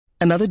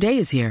Another day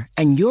is here,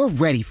 and you're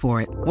ready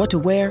for it. What to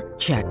wear?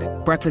 Check.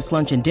 Breakfast,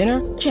 lunch, and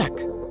dinner? Check.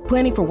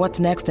 Planning for what's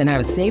next and how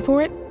to save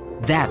for it?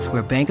 That's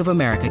where Bank of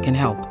America can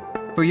help.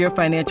 For your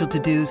financial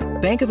to-dos,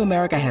 Bank of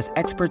America has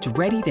experts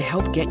ready to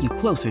help get you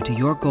closer to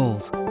your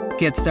goals.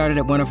 Get started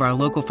at one of our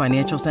local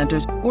financial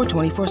centers or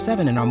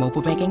 24/7 in our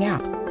mobile banking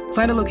app.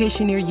 Find a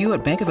location near you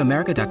at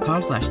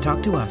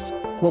bankofamerica.com/talktous.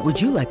 What would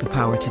you like the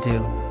power to do?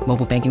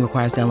 Mobile banking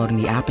requires downloading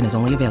the app and is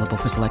only available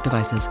for select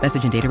devices.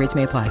 Message and data rates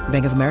may apply.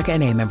 Bank of America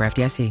N.A., member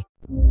FDIC.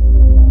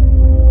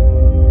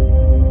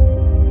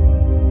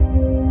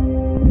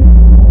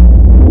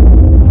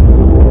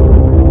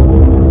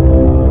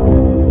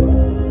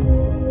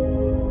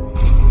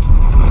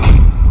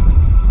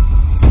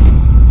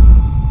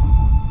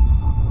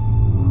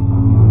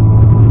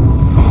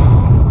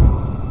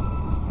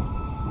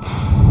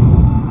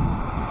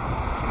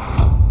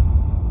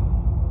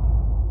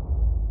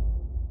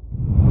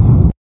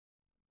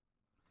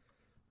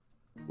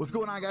 What's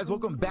going on, guys?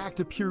 Welcome back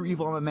to Pure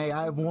Evil MMA.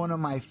 I have one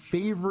of my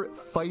favorite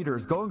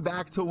fighters, going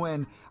back to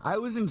when I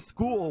was in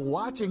school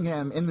watching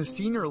him in the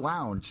senior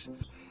lounge.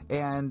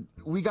 And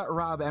we got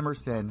Rob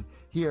Emerson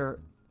here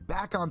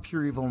back on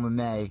Pure Evil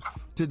MMA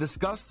to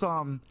discuss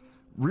some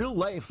real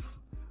life,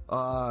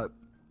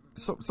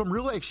 some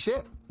real life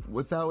shit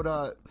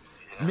without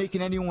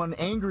making anyone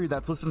angry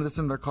that's listening to this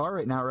in their car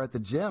right now or at the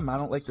gym. I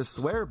don't like to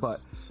swear,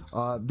 but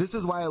this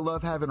is why I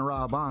love having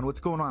Rob on. What's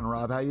going on,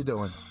 Rob? How you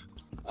doing?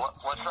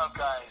 What's up,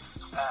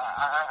 guys?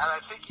 And I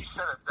think you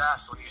said it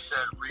best when you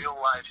said real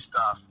life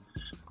stuff,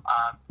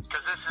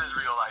 because this is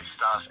real life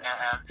stuff.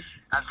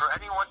 And for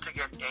anyone to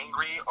get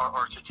angry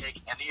or to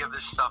take any of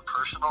this stuff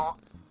personal,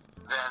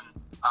 then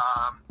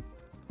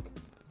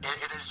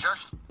it is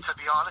just, to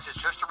be honest,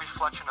 it's just a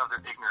reflection of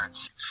their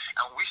ignorance.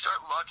 And when we start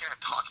looking and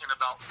talking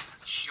about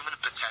human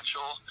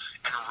potential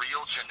and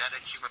real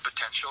genetic human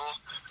potential,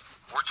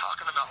 we're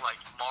talking about like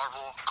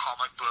Marvel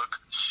comic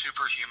book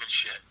superhuman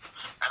shit.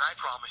 And I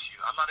promise you,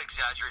 I'm not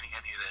exaggerating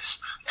any of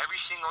this. Every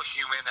single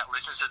human that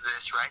listens to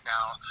this right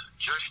now,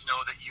 just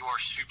know that you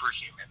are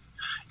superhuman.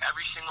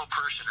 Every single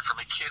person, from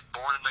a kid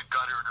born in the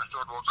gutter in a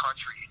third world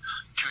country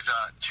to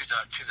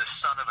the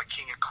son of a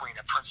king and queen,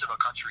 a prince of a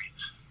country,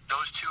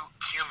 those two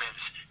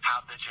humans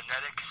have the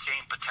genetic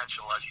same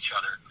potential as each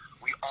other.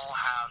 We all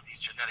have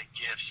these genetic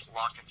gifts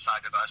locked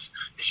inside of us.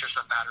 It's just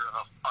a matter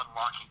of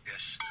unlocking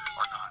this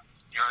or not.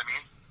 You know what I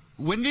mean?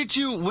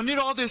 When did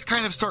all this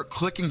kind of start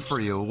clicking for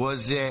you?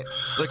 Was it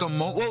like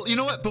well, you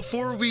know what?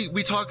 Before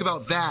we talk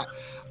about that,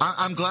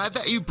 I'm glad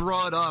that you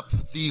brought up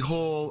the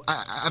whole,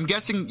 I'm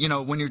guessing, you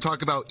know, when you're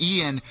talking about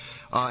Ian,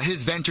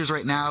 his ventures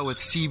right now with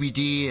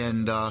CBD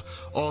and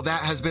all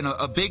that has been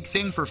a big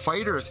thing for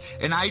fighters.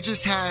 And I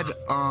just had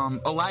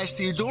Elias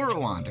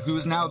Theodoro on, who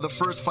is now the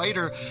first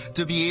fighter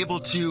to be able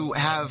to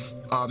have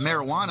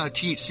marijuana,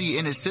 THC,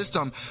 in his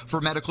system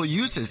for medical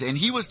uses. And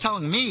he was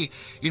telling me,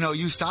 you know,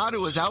 USADA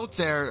was out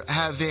there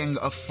having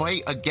a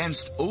fight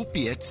against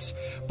opiates,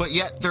 but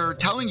yet they're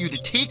telling you to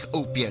take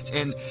opiates,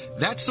 and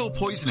that's so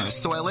poisonous.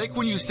 So I like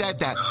when you said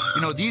that,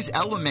 you know, these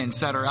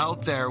elements that are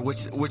out there,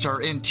 which are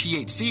in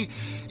THC,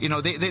 you know,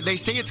 they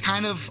say it's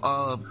kind of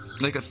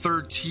like a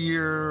third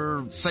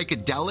tier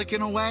psychedelic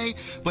in a way,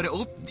 but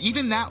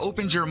even that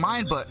opens your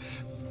mind. But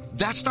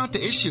that's not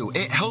the issue.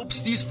 It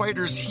helps these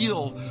fighters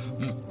heal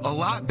a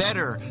lot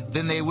better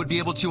than they would be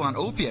able to on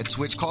opiates,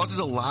 which causes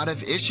a lot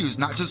of issues,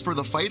 not just for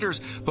the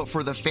fighters, but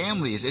for the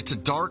families. It's a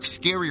dark,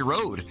 scary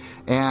road.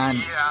 And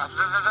yeah,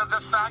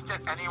 the fact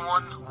that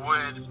anyone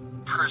would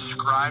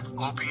prescribe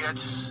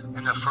opiates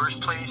in the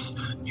first place,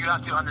 you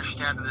have to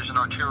understand that there's an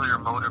ulterior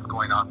motive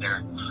going on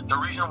there. The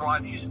reason why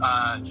these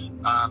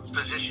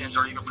physicians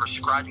are even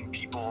prescribing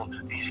people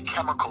these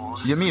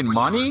chemicals, you mean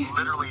money?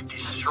 Literally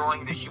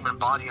destroying the human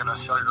body on a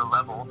cellular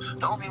level.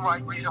 The only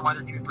reason why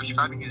they're even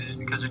prescribing it is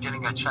because they're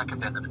getting a check at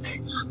the end of the day.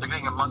 They're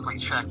getting a monthly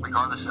check,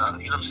 regardless of,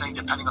 you know what I'm saying,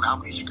 depending on how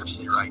many scripts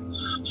they write.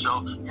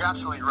 So you're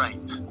absolutely right.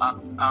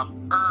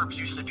 Herbs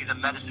used to be the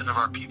medicine of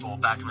our people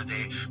back in the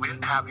day. We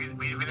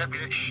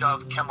didn't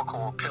shove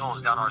chemical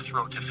pills down our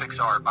throat to fix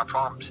our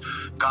problems.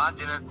 God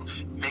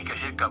didn't make a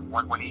hiccup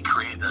when he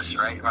created us,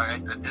 right?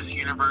 This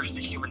universe,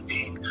 the human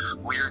being,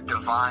 we're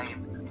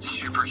divine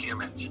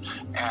superhumans.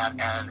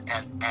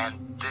 And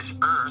this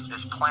earth,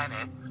 this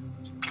planet,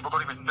 people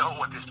don't even know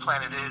what this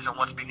planet is and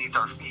what's beneath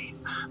our feet.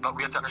 But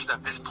we have to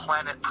understand this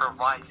planet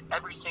provides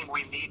everything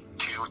we need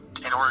to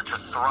in order to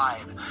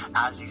thrive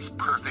as these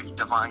perfect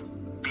divine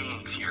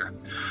beings here.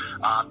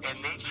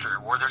 In nature,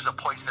 where there's a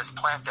poisonous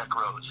plant that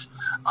grows,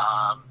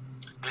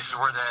 this is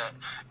where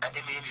the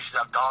Indians used to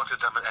have dogs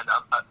with them, and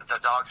the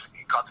dogs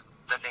got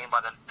the name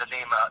by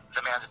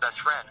the man's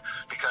best friend,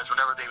 because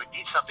whenever they would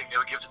eat something, they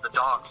would give it to the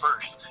dog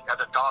first. Now, if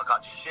the dog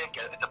got sick,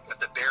 if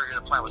the barrier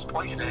of the plant was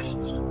poisonous,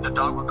 the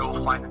dog would go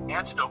find an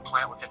antidote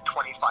plant within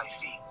 25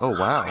 feet. Oh,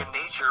 wow. So in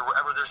nature,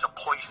 wherever there's a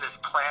poisonous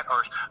plant,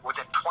 or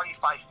within 25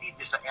 feet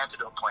is the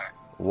antidote plant.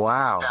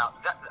 Wow. Now,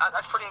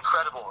 that's pretty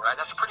incredible, right?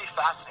 That's pretty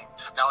fascinating.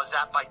 Now, is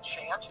that by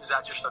chance? Is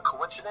that just a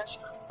coincidence?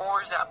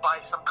 Or is that by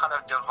some kind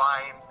of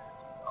divine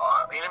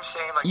You know what I'm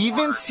saying? Like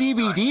even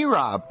CBD,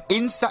 Rob,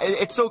 inside,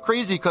 it's so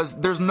crazy because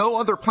there's no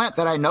other plant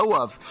that I know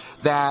of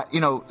that,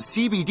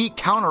 CBD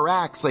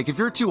counteracts. Like if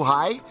you're too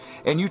high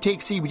and you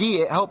take CBD,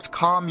 it helps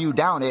calm you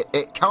down.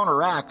 It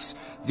counteracts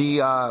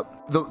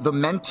the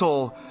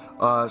mental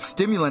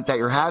stimulant that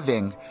you're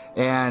having.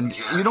 And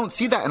you don't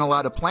see that in a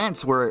lot of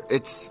plants where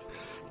it's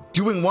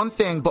doing one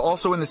thing, but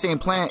also in the same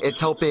plant, it's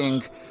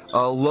helping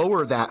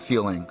lower that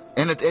feeling.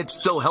 And it's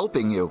still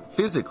helping you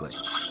physically.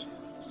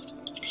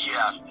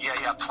 Yeah.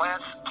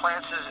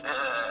 Plants is,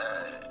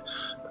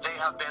 they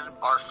have been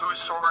our food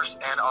source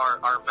and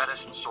our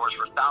medicine source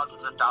for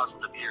thousands and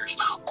thousands of years.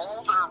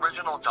 All the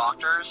original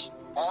doctors,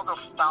 all the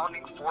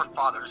founding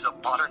forefathers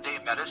of modern day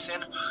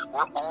medicine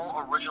were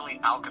all originally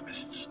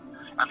alchemists.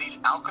 And these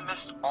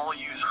alchemists all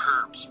use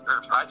herbs,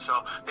 right? So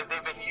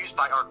they've been used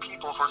by our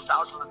people for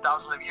thousands and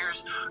thousands of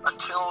years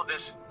until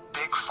this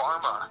big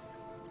pharma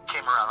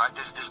came around, right?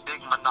 This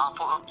big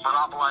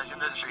monopolized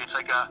industry. It's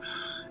like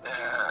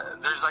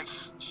there's like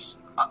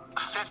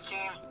 15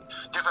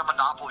 different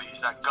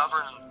monopolies that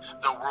govern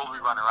the world we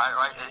run in,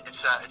 right?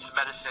 It's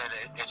medicine,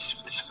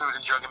 it's Food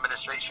and Drug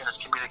Administration, it's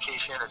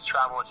communication, it's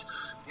travel,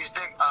 it's these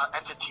big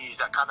entities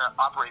that kind of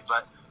operate.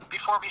 But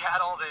before we had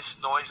all this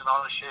noise and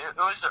all this shit, it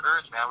was the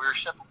earth, man. We were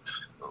simple.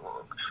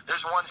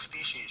 There's one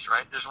species,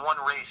 right? There's one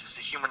race. It's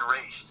the human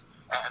race.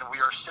 And we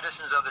are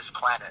citizens of this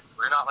planet.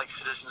 We're not like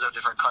citizens of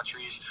different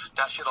countries.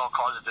 That shit all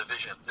causes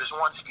division. There's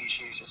one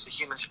species. It's the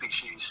human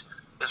species.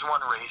 There's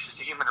one race. It's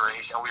the human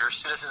race. And we are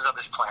citizens of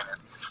this planet.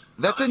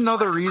 That's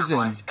another reason.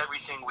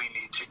 Everything we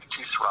need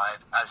to thrive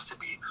as to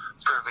be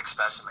perfect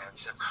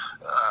specimens. And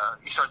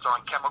you start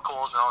throwing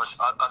chemicals and all this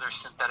other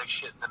synthetic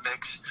shit in the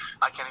mix.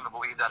 I can't even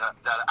believe that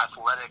that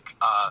athletic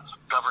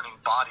governing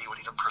body would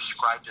even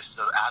prescribe this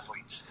to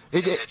athletes.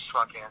 It's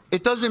fucking.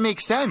 It doesn't make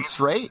sense,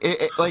 right?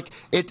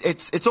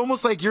 It's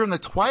almost like you're in the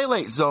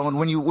twilight zone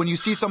when you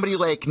see somebody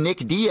like Nick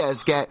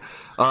Diaz get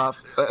a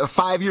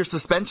 5-year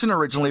suspension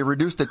originally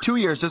reduced to 2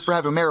 years just for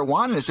having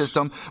marijuana in the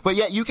system, but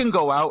yet you can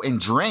go out and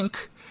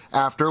drink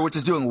after, which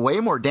is doing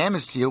way more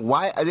damage to you.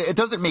 Why? It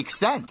doesn't make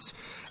sense.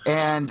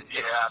 And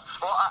yeah,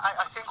 well,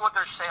 I think what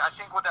they're saying, I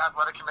think what the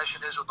Athletic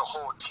Commission is with the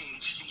whole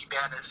THC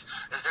ban is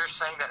they're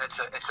saying that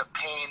it's a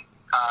pain.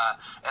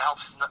 It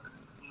helps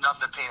numb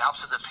the pain,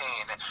 helps with the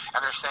pain,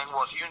 and they're saying,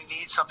 well, if you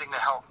need something to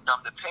help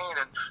numb the pain,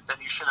 then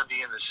you shouldn't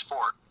be in this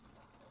sport.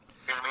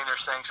 You know what I mean? They're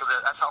saying so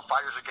that's how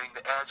fighters are getting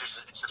the edge.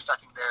 It's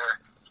affecting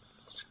their.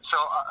 So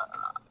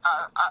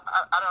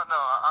I don't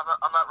know.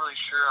 I'm not really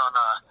sure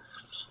on.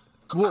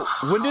 Well,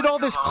 when did all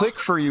this click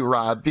for you,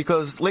 Rob?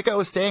 Because like I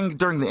was saying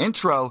during the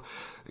intro,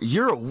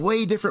 you're a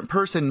way different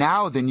person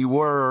now than you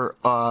were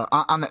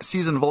on that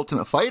season of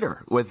Ultimate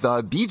Fighter with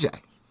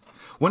BJ.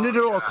 When did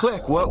it all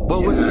click? What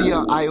was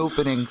the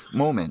eye-opening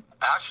moment?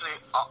 Actually,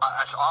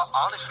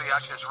 honestly,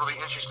 it's really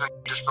interesting that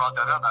you just brought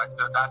that up.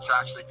 That's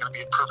actually going to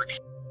be a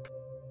perfect.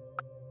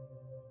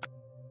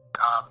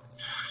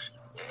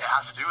 It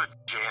has to do with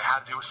BJ. It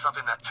had to do with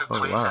something that took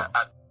place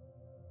at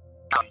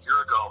a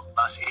year ago,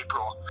 last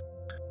April.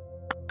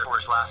 For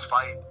his last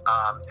fight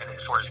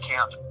and for his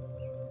camp.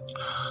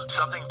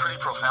 Something pretty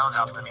profound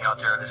happened to me out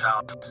there at his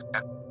house.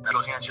 And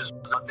Sanchez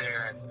was up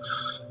there and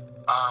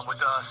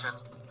with us, and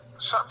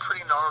something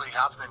pretty gnarly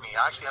happened to me.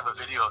 I actually have a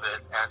video of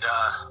it, and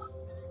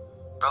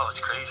bro,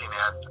 it's crazy,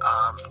 man.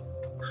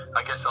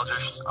 I guess I'll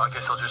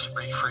just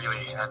speak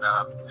freely, and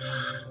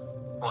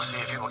we'll see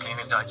if people can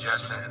even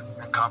digest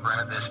and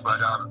comprehend this.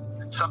 But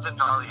something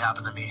gnarly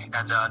happened to me,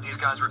 and these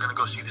guys were going to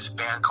go see this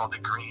band called The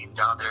Green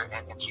down there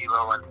in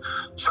Hilo, and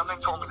something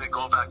told me to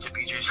go back to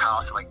BJ's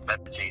house and like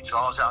meditate. So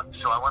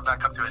I went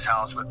back up to his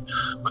house with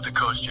the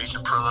coach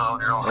Jason Perlow, and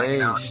we were all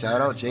hanging out. Shout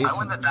out Jason. I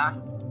went in the back.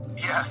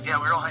 Yeah,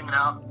 we were all hanging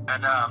out,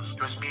 and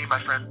it was me, my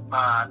friend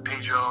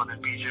Pedro, and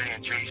then BJ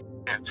and Jason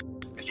and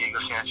Diego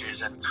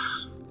Sanchez, and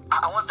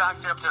I went back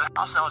there up to the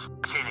house and I was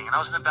meditating, and I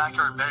was in the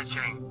backyard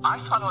meditating. I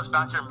thought I was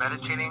back there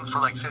meditating for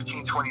like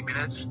 15, 20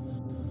 minutes.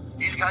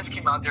 These guys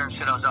came out there and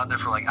said I was out there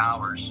for like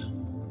hours,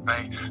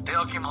 right? They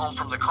all came home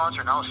from the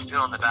concert and I was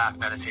still in the back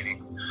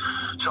meditating.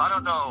 So I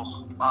don't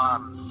know,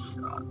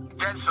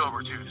 dead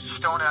sober, dude,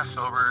 stone ass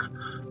sober,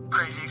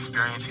 crazy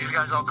experience. These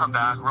guys all come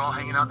back. We're all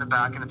hanging out in the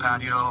back in the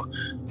patio.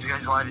 These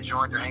guys light a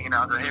joint. They're hanging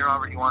out. They're, hey,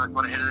 Robert, you want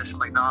to hit this? I'm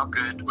like, no, I'm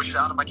good. Which is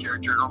out of my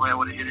character. Normally I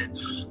would have hit it.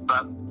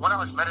 But when I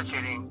was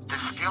meditating,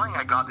 this feeling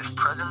I got, this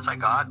presence I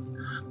got,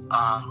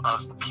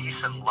 of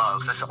peace and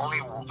love. That's the only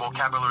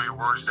vocabulary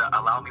words that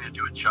allow me to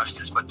do it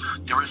justice. But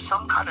there was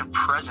some kind of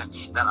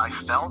presence that I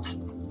felt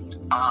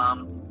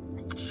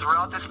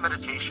throughout this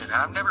meditation. And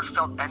I've never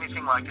felt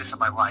anything like this in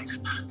my life.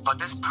 But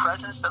this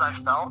presence that I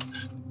felt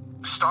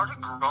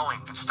started growing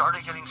and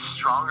started getting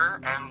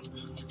stronger and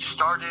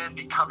started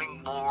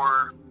becoming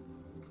more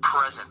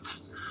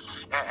present.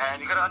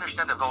 And you got to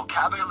understand that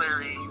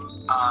vocabulary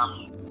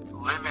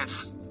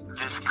limits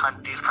these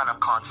kind of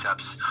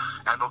concepts,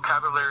 and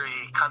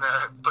vocabulary kind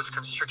of puts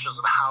constrictions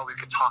on how we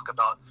could talk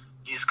about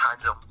these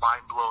kinds of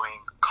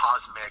mind-blowing,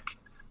 cosmic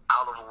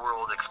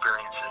out-of-the-world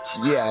experiences.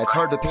 Yeah, it's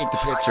hard to paint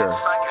the picture.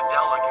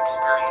 Psychedelic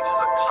experiences.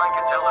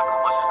 Psychedelic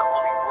almost is the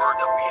only word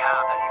that we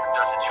have that even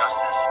does it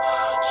justice.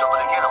 So,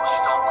 but again, I was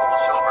stone cold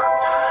sober.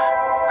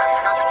 And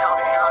these guys are telling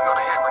me, you're not going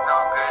to hit. I'm like, no,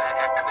 I'm good.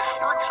 And this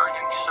feeling started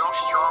getting so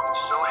strong and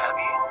so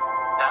heavy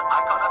that I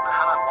got up and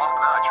had I walked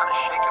around. I tried to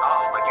shake it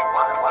off. I'm like, dude,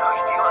 why do I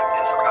feel like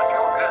this? I'm like, I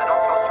feel good. I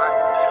don't feel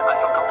threatened. I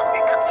feel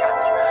completely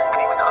content. And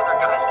even the other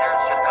guys there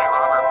said, hey,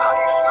 Robert, how do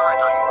you feel right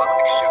now? You look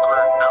like super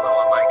mellow.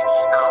 I'm like,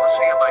 and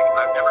honestly, I'm like,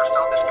 I've never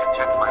felt this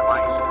content in my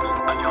life.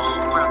 I feel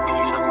super at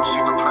peace. I feel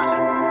super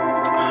present.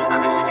 And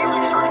this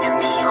feeling started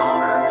getting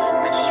stronger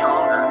and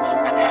stronger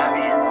and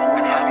heavier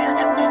and heavier.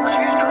 And as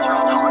these guys are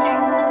all talking,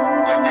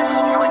 this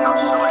feeling got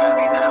so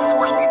heavy that it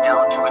forced me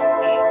down to a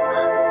knee.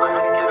 I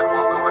had to get up and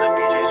walk over to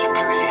BJ's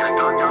jacuzzi, and I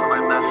got down on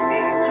my left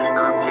knee, and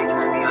I'm taking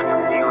a knee like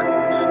I'm kneeling.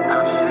 And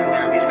I'm sitting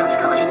there, and these guys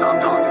kind of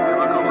stop talking. They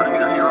look over to me,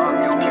 they're like, hey, Rob,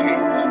 you okay?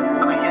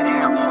 I'm like,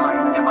 yeah, I'm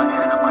fine. In my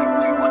head, I'm like,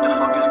 dude, what the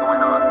fuck is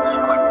going on?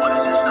 I'm like, what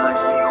is this that I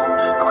feel?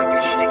 I'm like,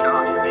 dude, shake it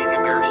off. You're being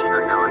embarrassing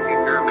right now. Like,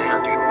 dude, you're a man,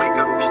 dude. Wake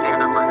up,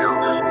 stand up right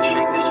now, and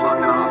shake this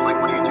fucking off.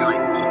 Like, what are you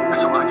doing? And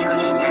so I try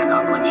to stand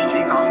up, like,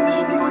 shake off this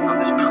feeling of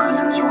this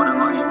presence or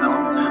whatever I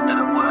felt that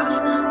it was.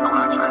 And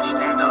when I try to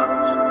stand up,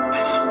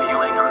 this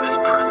feeling or this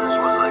presence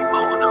was like,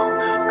 oh no,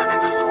 and then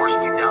forced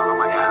me down on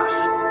my ass.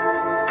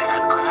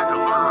 And I had to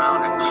learn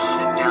around and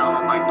sit down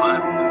on my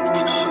butt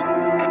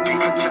and be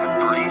content and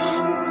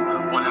brace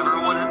whatever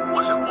it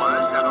was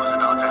that was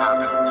about to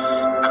happen.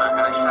 And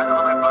I sat down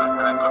on my butt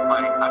and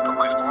I put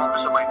my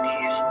forearms on my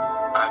knees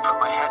and I put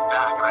my head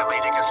back and I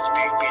laid against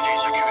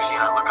BJ's jacuzzi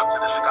and I look up to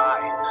the sky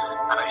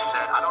and I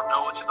said, I don't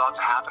know what's about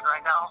to happen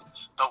right now,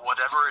 but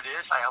whatever it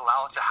is, I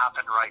allow it to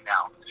happen right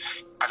now.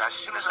 And as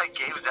soon as I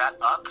gave that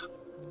up,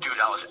 dude,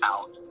 I was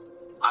out.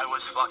 I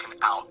was fucking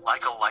out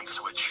like a light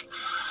switch.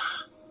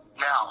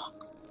 Now,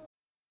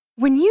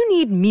 when you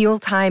need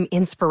mealtime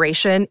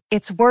inspiration,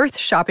 it's worth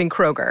shopping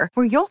Kroger,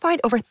 where you'll find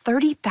over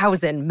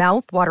 30,000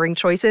 mouth-watering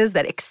choices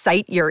that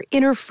excite your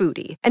inner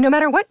foodie. And no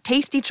matter what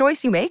tasty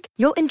choice you make,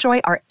 you'll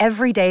enjoy our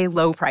everyday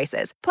low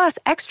prices, plus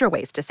extra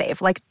ways to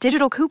save, like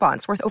digital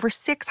coupons worth over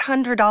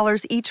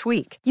 $600 each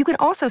week. You can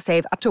also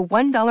save up to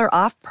 $1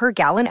 off per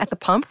gallon at the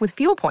pump with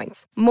fuel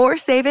points. More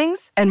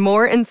savings and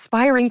more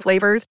inspiring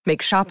flavors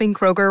make shopping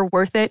Kroger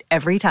worth it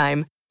every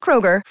time.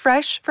 Kroger,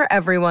 fresh for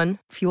everyone.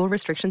 Fuel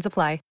restrictions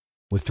apply.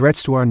 With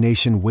threats to our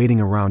nation waiting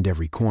around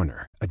every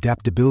corner,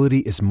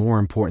 adaptability is more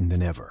important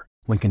than ever.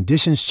 When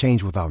conditions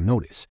change without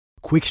notice,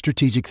 quick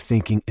strategic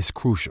thinking is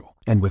crucial.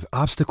 And with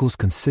obstacles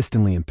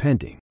consistently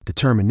impending,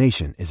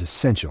 determination is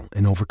essential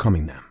in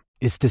overcoming them.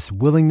 It's this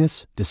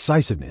willingness,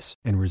 decisiveness,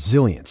 and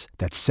resilience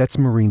that sets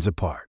Marines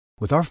apart.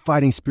 With our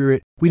fighting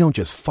spirit, we don't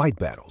just fight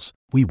battles,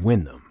 we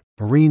win them.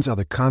 Marines are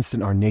the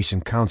constant our nation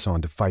counts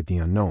on to fight the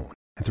unknown.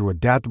 And through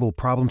adaptable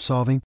problem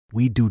solving,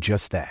 we do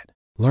just that.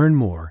 Learn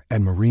more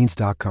at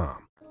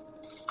Marines.com.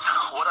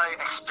 What I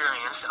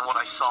experienced and what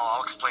I saw,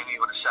 I'll explain to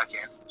you in a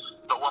second.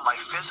 But what my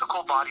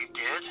physical body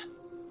did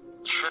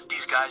tripped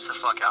these guys the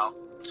fuck out.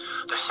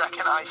 The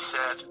second I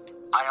said,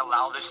 I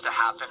allow this to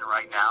happen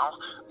right now,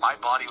 my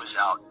body was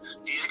out.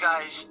 These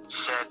guys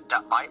said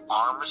that my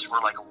arms were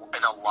like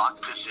in a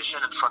locked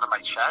position in front of my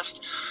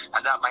chest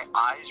and that my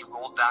eyes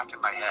rolled back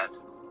in my head.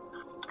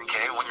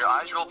 Okay, when your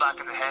eyes roll back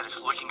in the head, it's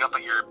looking up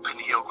at your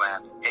pineal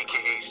gland,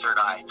 a.k.a. third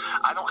eye.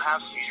 I don't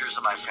have seizures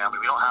in my family.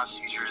 We don't have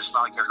seizures. It's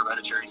not like a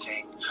hereditary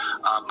thing.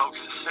 Most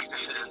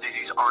sicknesses and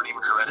diseases aren't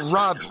even hereditary.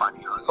 Rob,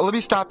 let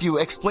me stop you.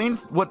 Explain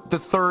what the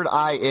third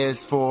eye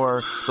is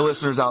for the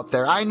listeners out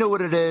there. I know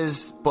what it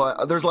is,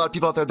 but there's a lot of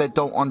people out there that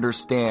don't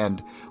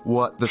understand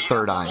what the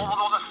third eye is.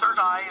 Well, the third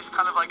eye is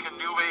kind of like a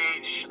new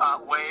age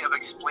way of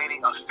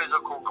explaining a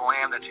physical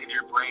gland that's in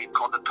your brain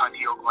called the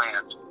pineal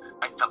gland.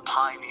 Like the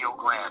pineal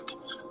gland.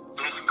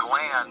 This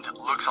gland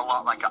looks a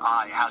lot like an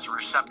eye. It has a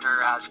receptor,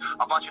 has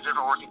a bunch of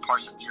different working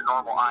parts that your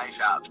normal eyes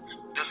have.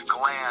 This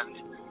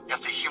gland,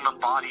 if the human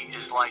body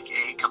is like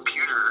a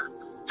computer,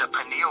 the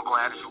pineal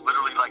gland is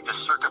literally like the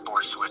circuit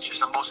board switch.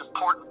 It's the most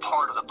important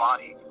part of the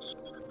body.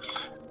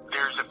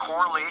 There's a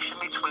correlation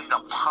between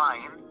the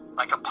pine,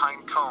 like a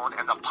pine cone,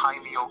 and the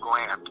pineal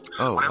gland.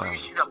 Whenever you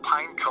see the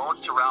pine cone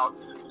throughout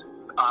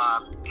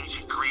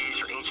ancient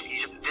Greece or ancient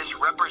Egypt, this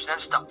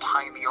represents the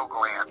pineal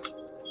gland.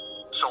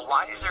 So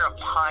why is there a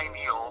pine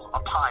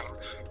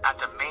at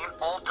the main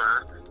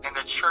altar in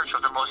the church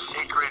of the most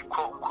sacred,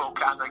 quote-unquote,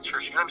 Catholic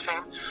church? You know what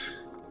I'm saying?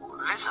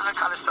 This is the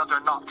kind of stuff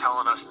they're not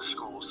telling us in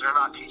schools. They're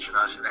not teaching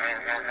us.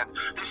 And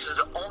this is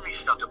the only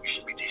stuff that we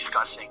should be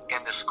discussing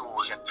in the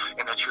schools and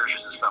in the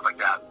churches and stuff like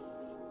that.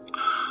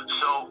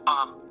 So,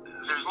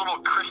 there's little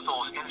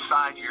crystals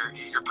inside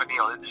your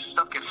pineal. This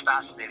stuff gets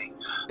fascinating.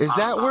 Is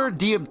that where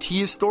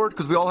DMT is stored?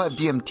 Because we all have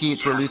DMT.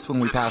 It's released when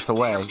we pass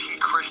away.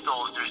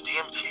 There's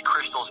DMT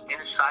crystals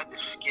inside the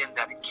skin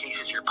that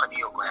encases your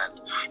pineal gland.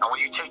 And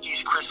when you take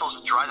these crystals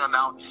and dry them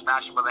out and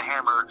smash them with a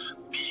hammer,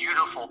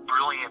 beautiful,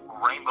 brilliant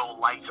rainbow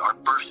lights are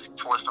bursting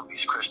forth from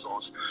these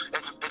crystals.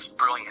 It's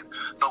brilliant.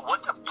 But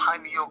what the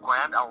pineal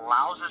gland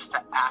allows us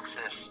to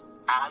access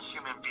as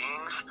human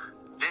beings,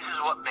 This is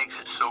what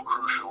makes it so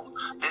crucial.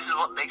 This is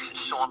what makes it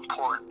so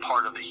important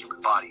part of the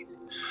human body.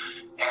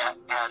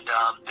 And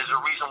there's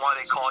a reason why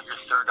they call it your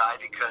third eye,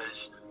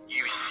 because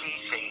you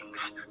see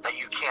things that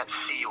you can't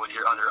see with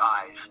your other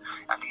eyes.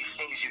 And these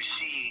things you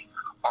see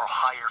are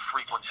higher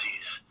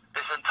frequencies.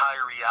 This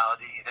entire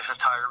reality, this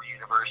entire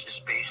universe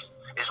is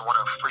one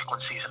of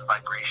frequencies and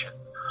vibration.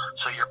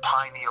 So your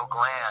pineal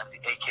gland,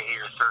 aka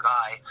your third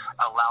eye,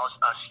 allows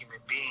us human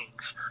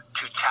beings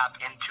to tap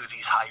into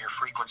these higher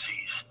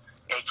frequencies,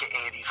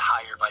 aka these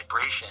higher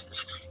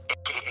vibrations,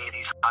 aka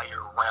these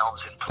higher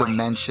realms and planes.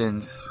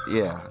 Dimensions,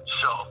 yeah.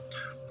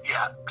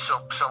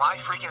 So I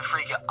freaking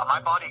freak out. My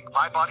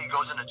body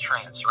goes into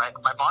trance, right?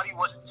 My body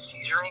wasn't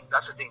seizuring.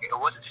 That's the thing. It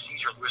wasn't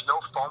seizuring. There was no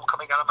foam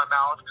coming out of my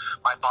mouth.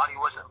 My body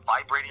wasn't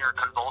vibrating or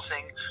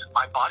convulsing.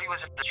 My body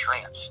was in a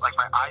trance. Like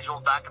my eyes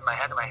rolled back in my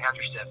head and my hands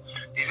were stiff.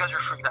 These guys were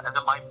freaking out. And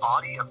then my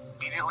body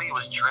immediately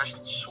was drenched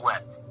in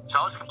sweat. So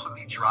I was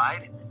completely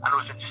dried. And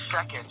within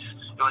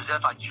seconds, it was as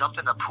if I jumped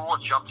in the pool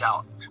and jumped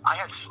out. I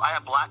had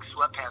black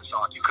sweatpants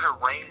on. You could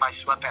have rained my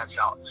sweatpants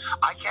out.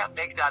 I can't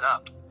make that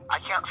up. I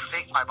can't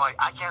fake my body.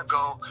 I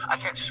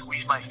can't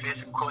squeeze my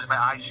fist and close my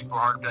eyes super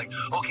hard and be like,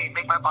 okay,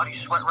 make my body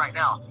sweat right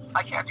now.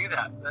 I can't do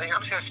that.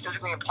 I'm saying it's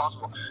physically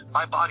impossible.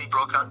 My body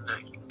broke out into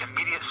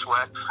immediate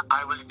sweat.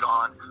 I was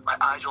gone. My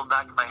eyes rolled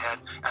back in my head,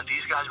 and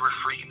these guys were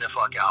freaking the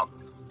fuck out.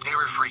 They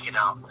were freaking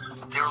out.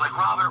 They were like,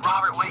 Robert,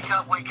 wake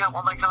up.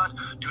 Oh my God.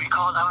 Do we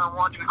call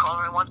 911? Do we call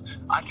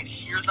 911? I could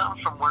hear them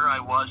from where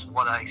I was and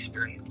what I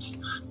experienced.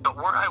 But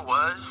where I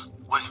was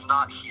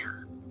not here.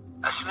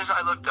 As soon as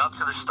I looked up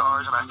to the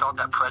stars and I felt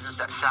that presence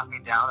that sat me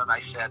down and I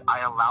said, I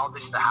allow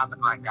this to happen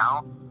right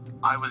now,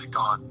 I was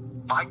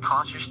gone. My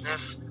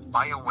consciousness,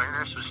 my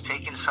awareness was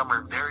taken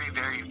somewhere very,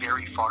 very,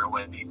 very far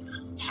away,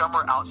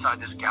 somewhere outside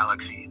this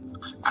galaxy.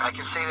 And I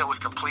can say that with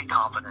complete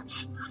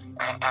confidence.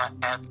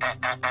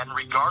 And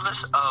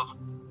regardless of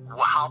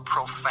how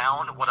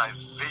profound what I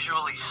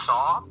visually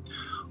saw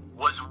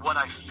was what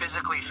I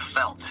physically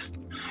felt.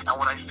 And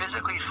what I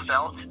physically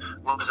felt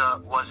was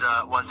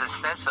a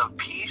sense of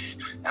peace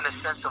and a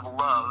sense of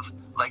love,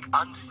 like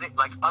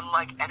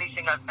unlike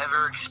anything I've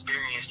ever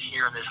experienced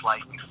here in this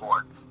life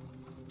before.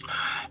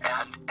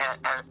 And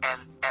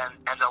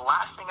the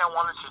last thing I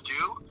wanted to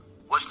do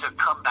was to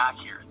come back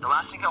here. The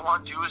last thing I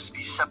want to do is to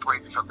be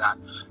separated from that.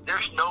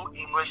 There's no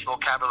English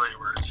vocabulary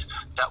words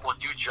that will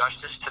do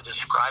justice to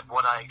describe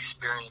what I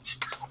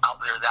experienced out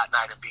there that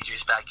night in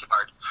BJ's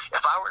backyard.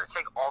 If I were to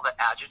take all the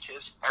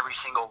adjectives, every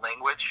single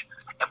language,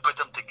 and put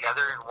them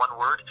together in one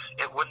word,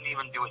 it wouldn't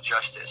even do it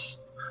justice.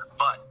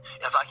 But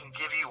if I can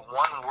give you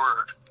one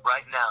word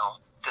right now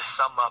to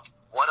sum up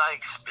what I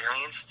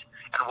experienced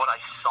and what I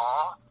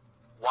saw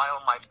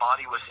while my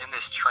body was in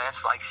this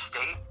trance-like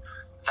state,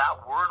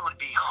 that word would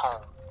be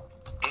home.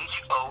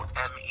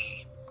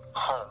 H-O-M-E.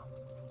 Home.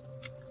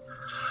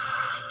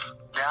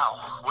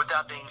 Now, with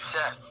that being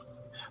said,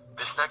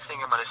 this next thing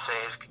I'm going to say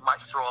might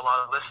throw a lot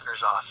of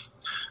listeners off,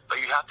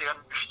 but you have to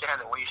understand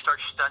that when you start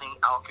studying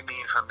alchemy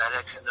and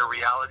hermetics and the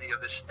reality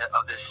of this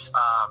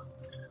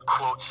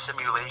quote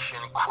simulation,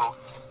 quote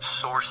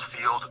source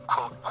field,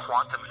 quote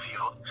quantum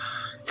field,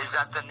 is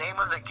that the name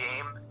of the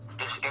game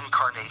is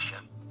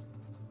incarnation.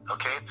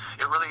 Okay?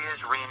 It really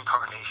is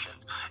reincarnation.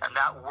 And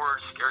that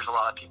word scares a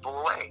lot of people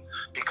away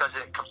because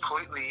it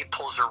completely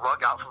pulls the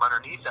rug out from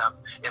underneath them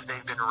if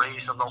they've been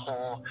raised on the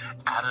whole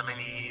Adam and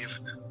Eve,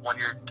 when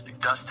you're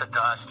dust to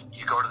dust,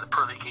 you go to the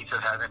pearly gates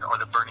of heaven or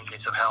the burning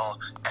gates of hell,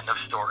 end of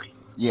story.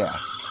 Yeah.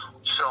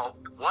 So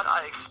what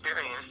I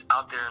experienced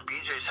out there in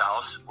BJ's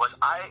house was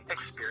I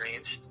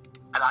experienced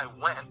and I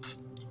went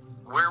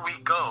where we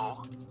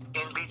go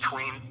in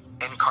between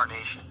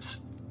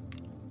incarnations.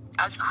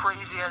 As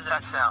crazy as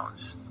that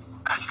sounds,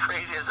 as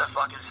crazy as that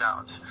fucking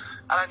sounds,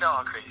 and I know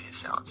how crazy it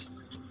sounds,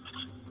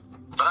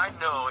 but I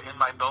know in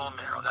my bone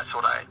marrow that's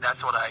what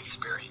I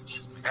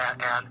experienced.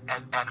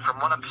 And from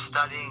what I'm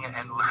studying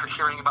and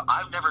hearing about,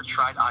 I've never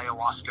tried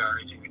ayahuasca or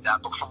anything like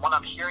that, but from what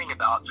I'm hearing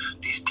about,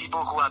 these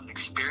people who have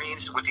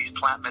experience with these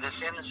plant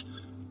medicines,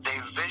 they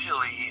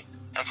visually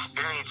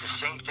experience the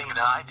same thing that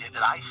I did,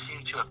 that I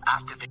seem to have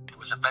activated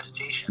with a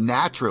meditation.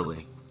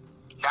 Naturally.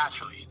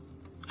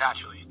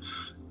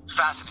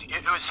 Fascinating.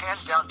 It was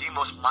hands down the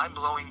most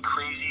mind-blowing,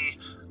 crazy,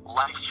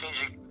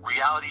 life-changing,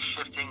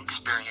 reality-shifting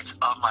experience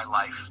of my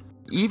life.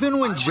 Even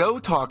when Joe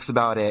talks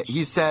about it,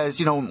 he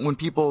says, when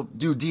people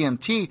do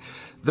DMT,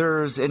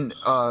 there's an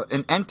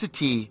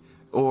entity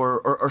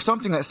or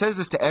something that says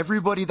this to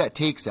everybody that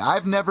takes it.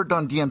 I've never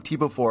done DMT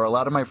before. A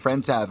lot of my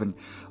friends have, and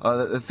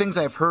the things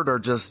I've heard are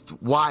just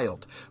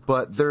wild.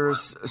 But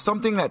there's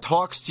something that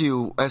talks to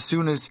you as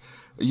soon as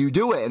you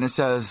do it, and it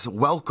says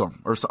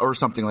welcome or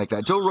something like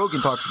that. Joe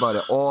Rogan talks about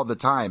it all the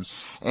time,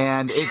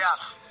 and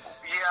it's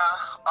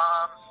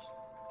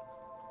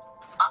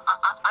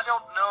I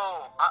don't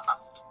know.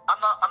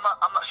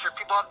 I'm not sure.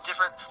 People people have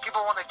different.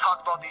 People when they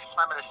talk about these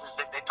plant medicines,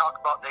 they call it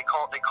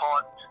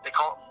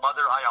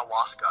Mother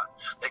Ayahuasca.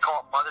 They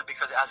call it Mother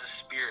because it has a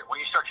spirit. When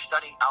you start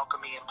studying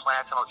alchemy and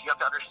plants and all this, you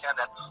have to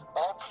understand that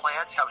all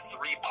plants have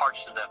three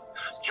parts to them,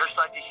 just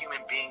like the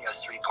human being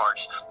has three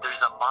parts. There's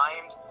the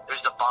mind,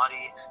 there's the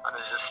body, and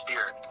there's the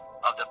spirit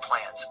of the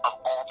plants, of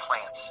all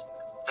plants.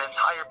 The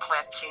entire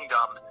plant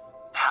kingdom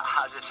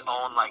has its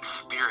own like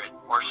spirit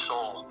or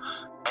soul.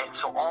 And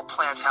so all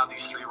plants have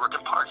these three working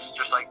parts,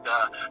 just like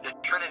the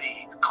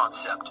Trinity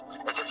concept.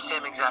 It's the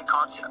same exact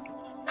concept.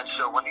 And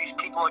so when these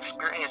people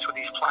experience with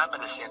these plant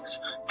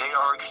medicines, they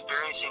are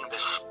experiencing the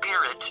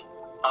spirit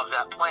of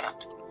that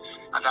plant.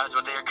 And that is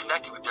what they are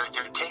connecting with. They're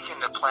taking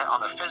the plant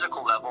on a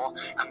physical level,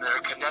 and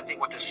they're connecting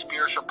with the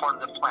spiritual part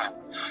of the plant.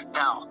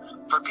 Now,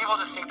 for people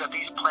to think that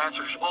these plants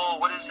are just, oh,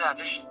 what is that?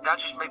 That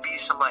just may be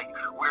some like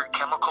weird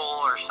chemical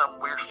or some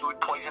weird food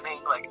poisoning.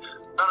 Like,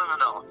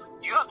 no.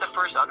 You have to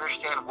first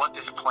understand what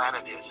this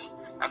planet is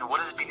and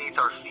what is beneath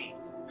our feet.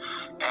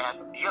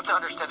 And you have to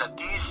understand that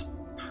these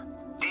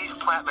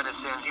plant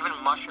medicines, even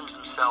mushrooms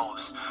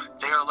themselves,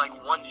 they are like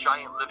one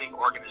giant living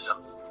organism.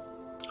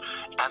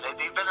 And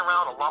they've been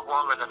around a lot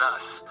longer than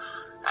us.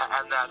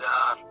 And that,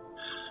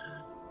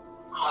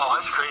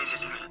 that's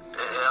crazy, dude.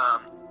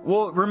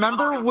 Well,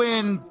 remember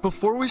when,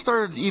 before we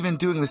started even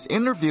doing this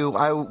interview,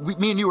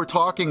 me and you were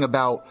talking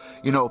about,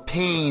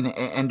 pain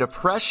and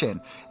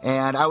depression,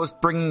 and I was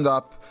bringing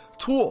up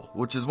Tool,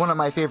 which is one of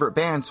my favorite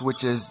bands,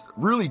 which is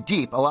really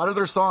deep. A lot of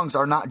their songs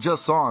are not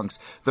just songs.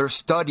 They're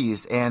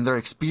studies and their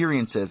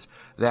experiences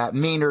that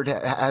Maynard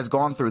has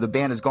gone through, the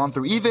band has gone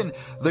through. Even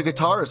the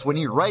guitarist, when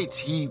he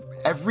writes,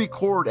 every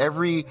chord,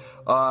 every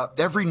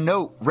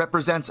note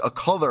represents a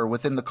color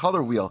within the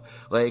color wheel.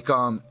 Like,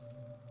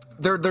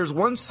 there's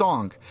one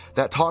song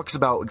that talks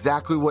about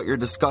exactly what you're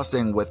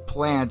discussing with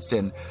plants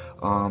and,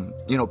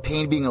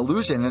 pain being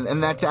illusion.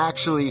 And that's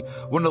actually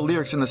one of the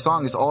lyrics in the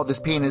song is all this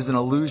pain is an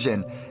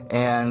illusion.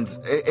 And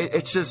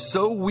it's just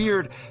so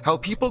weird how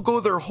people go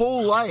their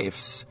whole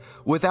lives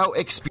without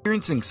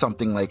experiencing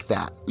something like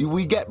that.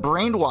 We get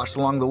brainwashed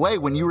along the way.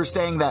 When you were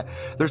saying that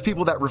there's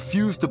people that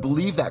refuse to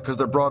believe that because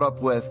they're brought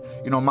up with,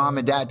 mom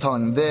and dad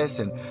telling them this,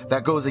 and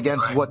that goes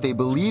against what they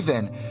believe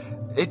in.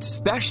 It's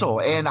special,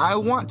 and I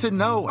want to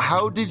know,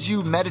 how did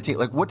you meditate?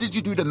 Like, what did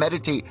you do to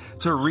meditate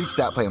to reach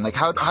that plane? Like,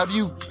 how do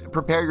you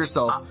prepare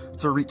yourself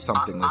to reach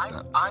something like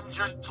that? I'm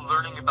just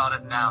learning about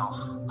it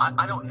now.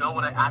 I don't know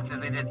what I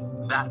activated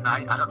that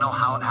night. I don't know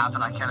how it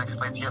happened. I can't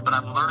explain to you, but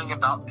I'm learning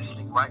about this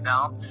thing right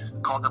now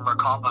called the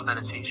Merkaba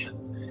meditation.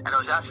 And it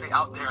was actually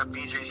out there at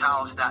BJ's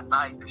house that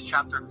night, this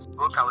chapter of this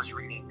book I was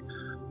reading.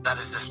 That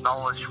is this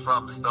knowledge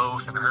from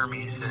Thoth and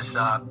Hermes, this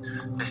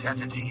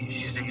entity.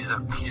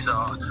 He's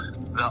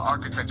the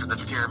architect of the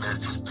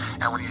pyramids.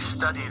 And when you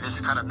study this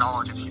kind of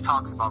knowledge, he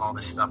talks about all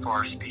this stuff for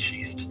our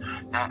species.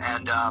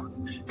 And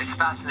it's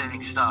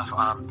fascinating stuff.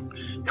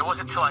 It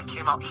wasn't until I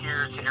came out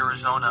here to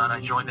Arizona and I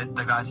joined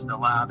the guys in the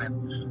lab, and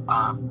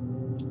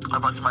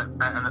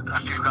a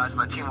few guys on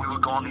my team, we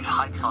would go on these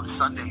hikes on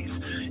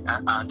Sundays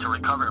to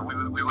recover. And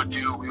we would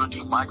do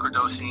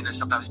microdosing and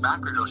sometimes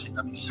macrodosing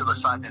of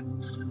psilocybin.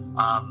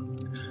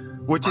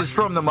 Which is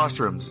from the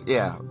mushrooms,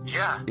 yeah.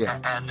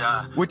 And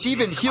which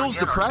even heals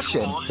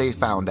depression, they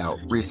found out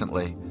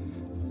recently.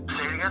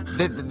 Say it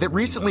again?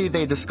 Recently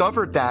they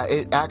discovered that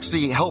it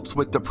actually helps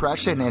with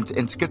depression and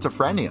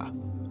schizophrenia.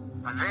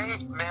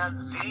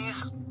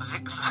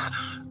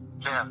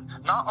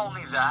 Not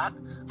only that,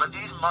 but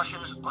these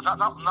mushrooms,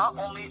 not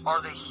only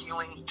are they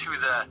healing to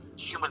the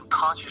human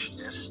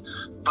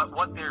consciousness, but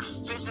what they're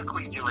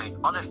physically doing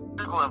on a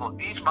physical level,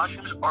 these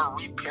mushrooms are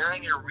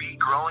repairing and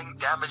regrowing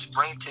damaged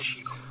brain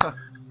tissue.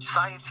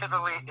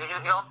 Scientifically,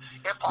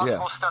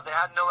 impossible stuff. They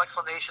had no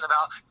explanation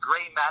about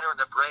gray matter in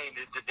the brain.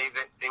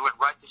 They would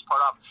write this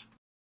part off.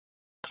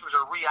 Mushrooms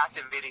are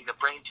reactivating the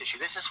brain tissue.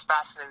 This is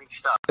fascinating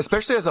stuff.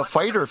 Especially as a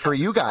fighter for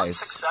you guys.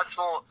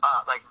 Successful,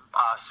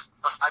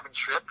 psilocybin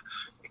trip,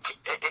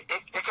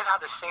 it can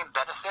have the same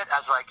benefit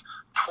as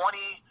 20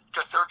 to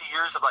 30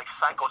 years of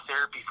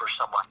psychotherapy for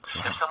someone.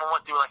 If someone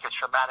went through a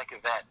traumatic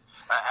event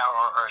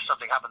or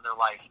something happened in their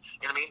life,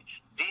 you know what I mean?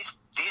 These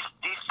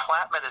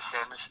plant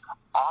medicines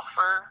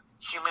offer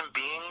human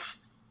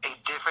beings a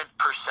different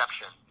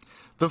perception.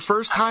 The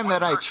first time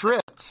that I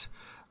tripped,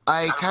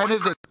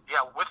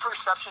 with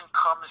perception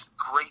comes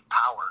great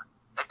power.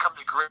 It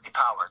comes great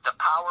power. The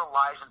power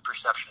lies in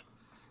perception.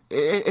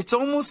 It's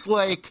almost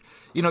like,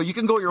 you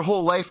can go your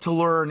whole life to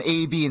learn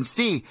A, B, and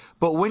C,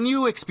 but when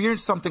you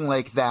experience something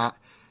like that,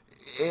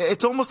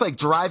 it's almost like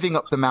driving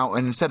up the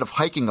mountain instead of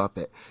hiking up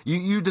it.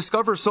 You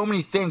discover so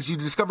many things. You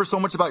discover so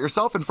much about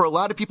yourself. And for a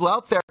lot of people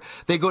out there,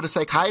 they go to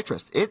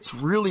psychiatrists. It's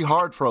really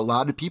hard for a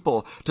lot of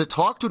people to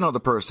talk to another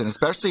person,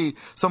 especially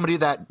somebody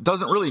that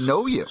doesn't really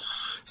know you.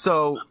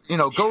 So,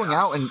 going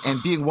out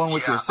and being one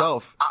with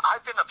yourself.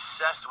 I've been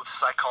obsessed with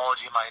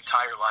psychology my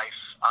entire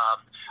life.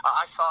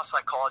 I saw a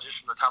psychologist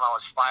from the time I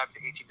was 5 to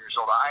 18 years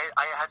old.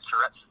 I had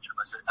Tourette syndrome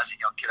as a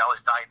young kid. I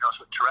was diagnosed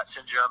with Tourette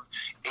syndrome,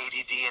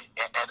 ADD,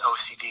 and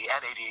OCD.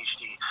 and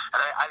ADHD. And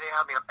they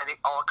have me on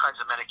all kinds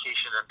of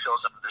medication and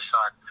pills under the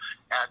sun.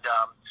 And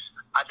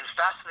I've been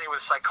fascinated with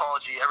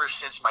psychology ever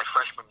since my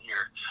freshman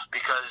year,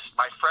 because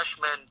my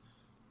freshman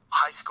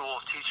high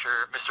school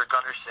teacher, Mr.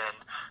 Gunderson,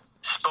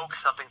 spoke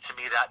something to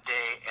me that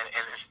day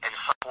in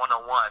Psych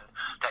 101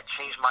 that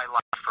changed my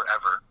life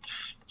forever.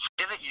 He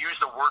didn't use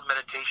the word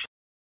meditation.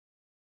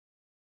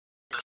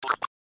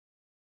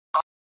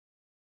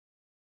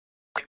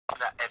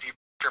 If you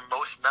picture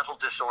most mental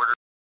disorders,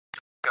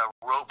 a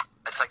rope,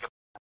 it's like to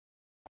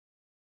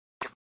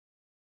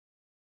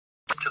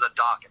the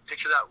dock, and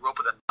picture that rope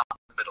with a knot in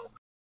the middle.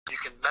 You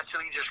can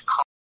mentally just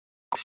calm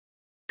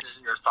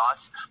in your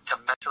thoughts to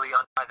mentally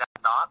untie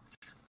that knot,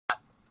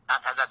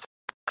 and that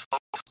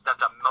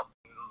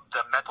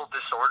the mental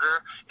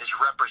disorder is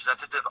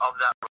representative of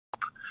that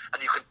rope,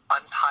 and you can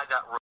untie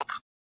that rope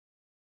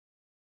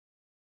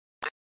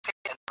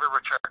and never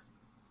return.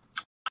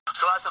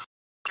 So as a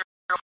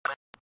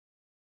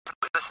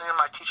listening to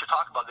my teacher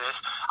talk about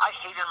this, I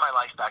hated my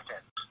life back then.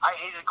 I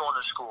hated going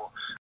to school.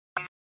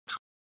 I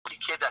was a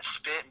kid that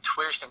spit and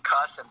twitched and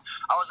cussed, and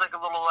I was like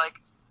a little I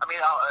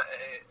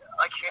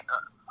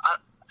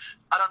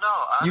don't know.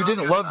 You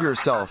didn't love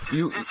yourself.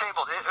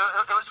 Disabled.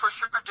 It was for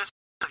sure a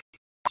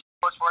disability.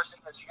 As far as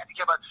saying that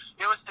handicap,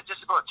 it was a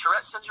disability.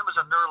 Tourette syndrome is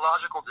a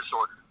neurological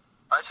disorder.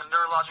 Right? It's a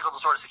neurological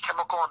disorder. It's a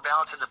chemical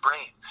imbalance in the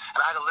brain.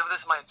 And I had to live with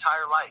this my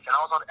entire life. And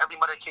I was on every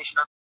medication.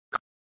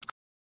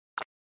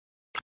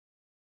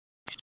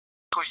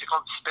 Used to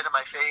come spit in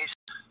my face.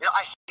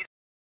 I hated it.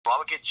 I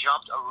would get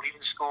jumped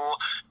leaving school.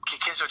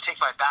 Kids would take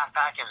my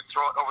backpack and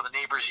throw it over the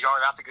neighbor's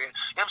yard after grade.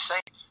 You know what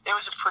I'm saying? It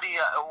was a pretty,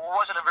 it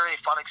wasn't a very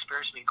fun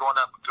experience for me growing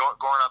up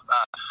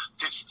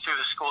through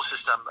the school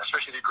system,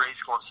 especially through grade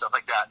school and stuff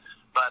like that.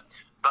 But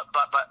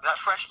that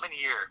freshman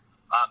year,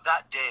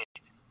 that day,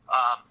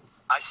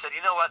 I said,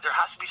 you know what, there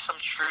has to be some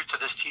truth to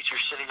this teacher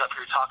sitting up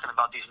here talking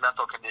about these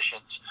mental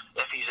conditions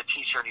if he's a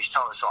teacher and he's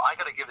telling us. So I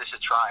got to give this a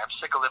try. I'm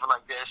sick of living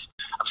like this.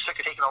 I'm sick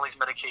of taking all these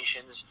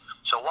medications.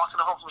 So walking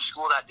home from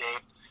school that day,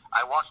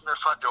 I walked in their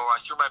front door, I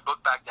threw my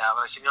book back down,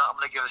 and I said, you know, I'm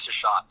going to give this a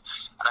shot.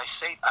 And I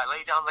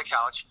lay down on the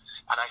couch,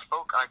 and I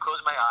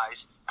closed my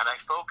eyes, and I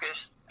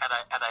focused, and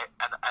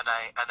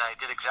I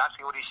did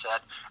exactly what he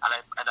said,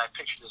 and I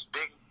pictured this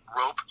big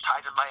rope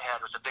tied in my head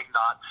with a big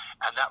knot,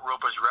 and that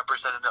rope was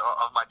representative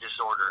of my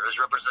disorder. It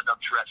was representative of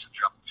Tourette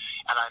syndrome.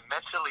 And I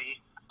mentally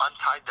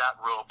untied that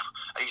rope.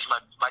 I used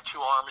my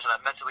two arms, and I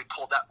mentally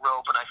pulled that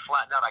rope, and I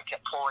flattened out. I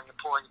kept pulling and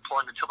pulling and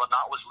pulling until the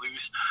knot was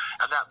loose,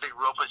 and that big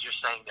rope was just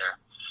staying there.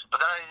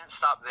 But then I didn't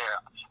stop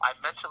there. I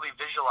mentally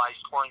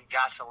visualized pouring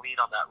gasoline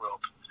on that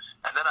rope,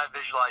 and then I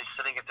visualized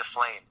sitting at the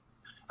flame,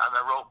 and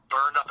the rope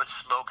burned up in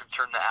smoke and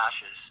turned to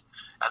ashes.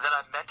 And then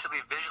I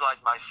mentally visualized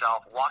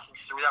myself walking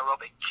through that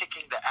rope and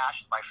kicking the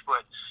ash with my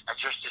foot and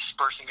just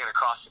dispersing it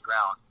across the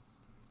ground.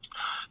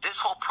 This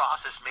whole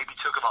process maybe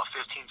took about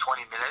 15,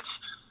 20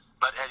 minutes.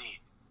 But Eddie,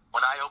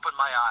 when I opened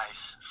my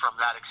eyes from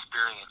that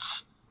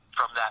experience,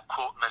 from that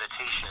quote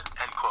meditation,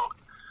 end quote,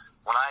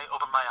 when I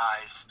opened my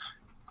eyes,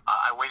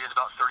 I waited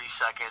about 30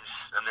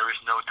 seconds, and there was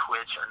no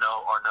twitch or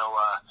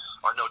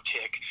no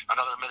tick.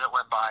 Another minute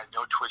went by,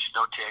 no twitch,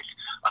 no tick.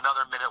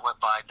 Another minute went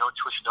by, no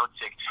twitch, no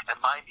tick. And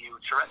mind you,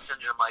 Tourette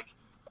syndrome, like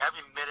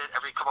every minute,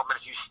 every couple of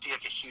minutes, you see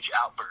like a huge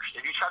outburst.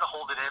 If you try to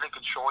hold it in and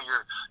control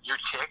your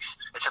ticks,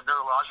 it's a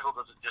neurological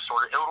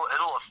disorder.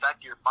 It'll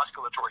affect your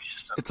musculatory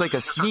system. It's like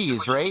a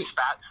sneeze, right?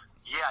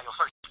 Yeah, you'll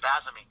start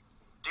spasming.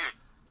 Dude,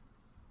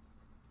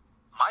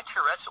 my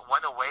Tourette's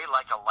went away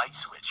like a light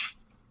switch.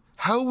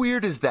 How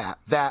weird is that?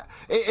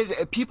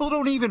 People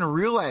don't even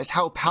realize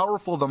how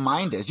powerful the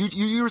mind is.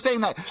 You were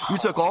saying that you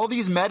took all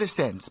these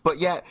medicines, but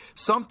yet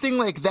something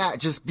like that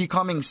just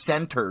becoming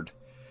centered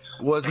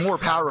was more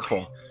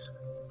powerful.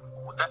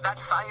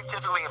 That's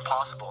scientifically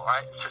impossible,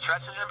 right?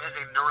 Tourette syndrome is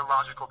a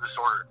neurological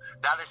disorder.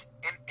 That is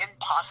an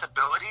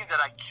impossibility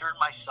that I cured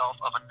myself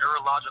of a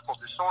neurological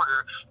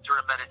disorder through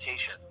a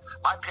meditation.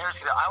 My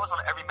parents, I was on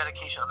every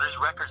medication. There's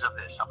records of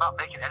this. I'm not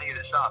making any of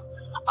this up.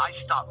 I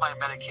stopped my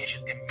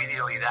medication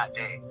immediately that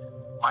day.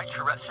 My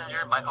Tourette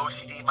syndrome, my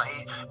OCD,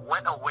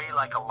 went away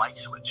like a light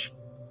switch.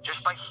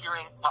 Just by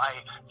hearing my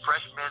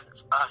freshman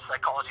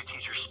psychology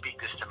teacher speak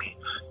this to me.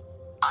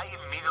 I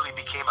immediately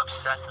became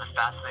obsessed and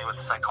fascinated with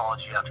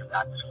psychology after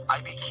that.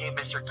 I became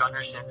Mr.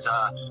 Gunderson's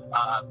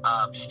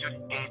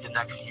student aide the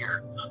next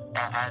year,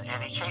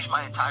 and he changed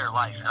my entire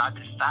life. And I've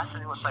been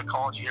fascinated with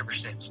psychology ever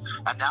since.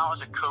 And now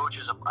as a coach,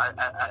 as an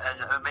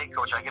MMA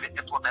coach, I get to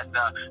implement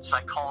the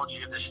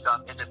psychology of this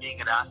stuff into being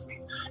an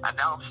athlete. And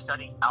now I'm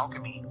studying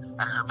alchemy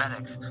and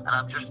hermetics, and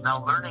I'm just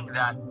now learning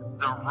that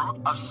the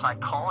root of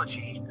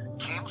psychology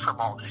came from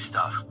all this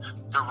stuff.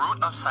 The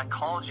root of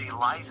psychology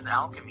lies in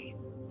alchemy.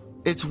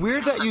 It's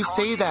weird that you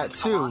say that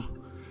too,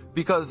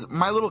 because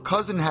my little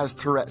cousin has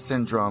Tourette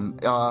syndrome.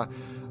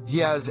 He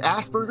has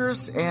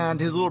Asperger's,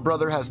 and his little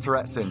brother has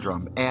Tourette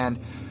syndrome. And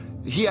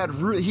he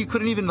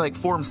couldn't even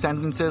form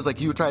sentences. Like,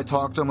 you would try to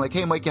talk to him, like,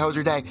 "Hey, Mikey, how's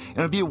your day?" And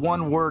it would be a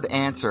one-word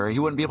answer. He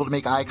wouldn't be able to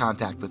make eye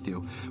contact with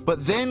you.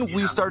 But then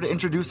we started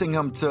introducing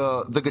him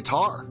to the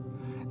guitar.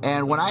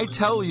 And when I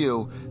tell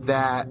you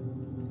that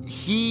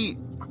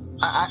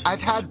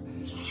I've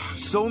had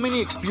so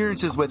many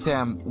experiences with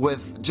him,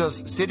 with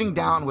just sitting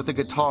down with a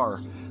guitar,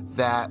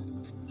 that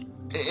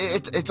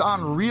it's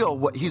unreal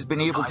what he's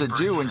been able to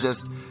do and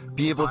just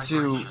be able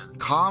to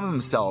calm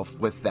himself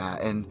with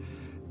that. And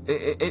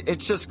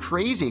it's just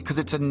crazy because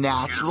it's a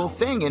natural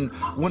thing. And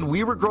when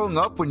we were growing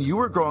up, when you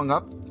were growing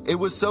up, it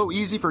was so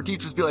easy for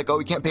teachers to be like, oh,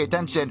 we can't pay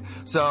attention,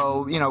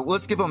 so,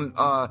 let's give them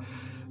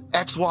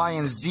X, Y,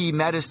 and Z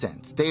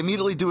medicines. They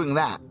immediately doing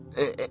that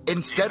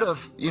instead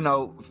of,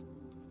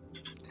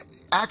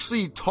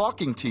 actually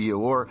talking to you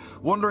or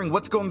wondering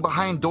what's going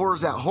behind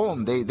doors at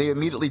home. They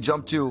immediately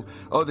jump to,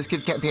 oh, this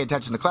kid can't pay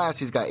attention to class,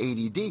 he's got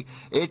ADD.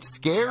 It's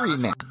scary,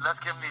 man. Let's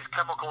give him these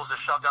chemicals to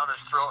shove down his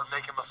throat and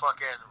make him a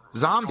fucking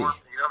zombie. You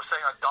know what I'm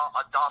saying?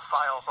 A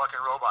docile fucking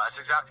robot. That's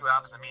exactly what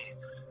happened to me.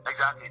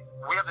 Exactly.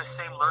 We have the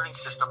same learning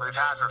system we've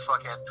had for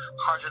fucking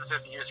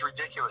 150 years. It's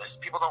ridiculous.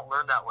 People don't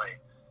learn that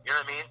way. You know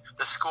what I mean?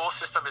 The school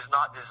system is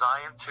not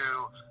designed to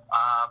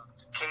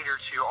cater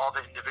to all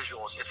the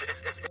individuals.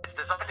 It's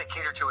designed to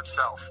cater to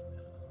itself,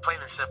 plain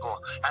and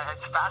simple. And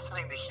it's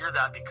fascinating to hear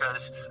that,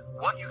 because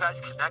what you guys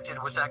connected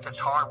with that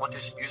guitar and what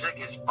this music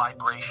is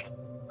vibration.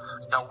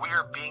 Now, we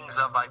are beings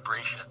of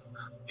vibration.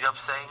 You know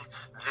what I'm saying?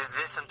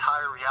 This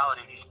entire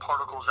reality, these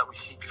particles that we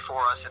see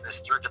before us in this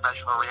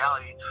third-dimensional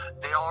reality,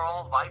 they are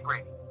all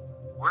vibrating.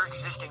 We're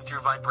existing through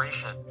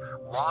vibration.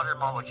 Water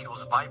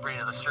molecules vibrate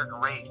at a certain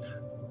rate.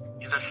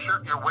 The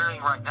shirt you're wearing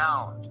right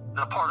now,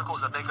 the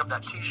particles that make up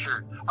that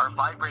t-shirt are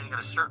vibrating at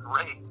a certain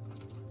rate.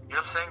 You know what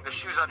I'm saying? The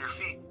shoes on your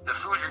feet, the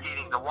food you're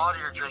eating, the water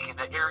you're drinking,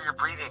 the air you're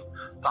breathing,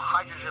 the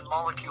hydrogen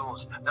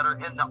molecules that are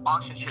in the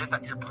oxygen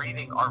that you're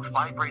breathing are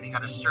vibrating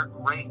at a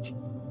certain rate.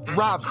 This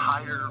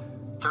entire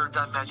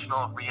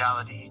third-dimensional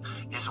reality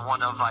is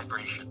one of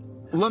vibration.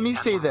 Let me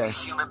say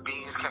this. Human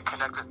beings can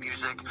connect with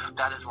music.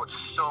 That is what's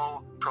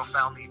so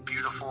profoundly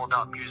beautiful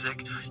about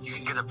music. You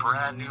can get a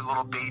brand new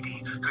little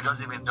baby who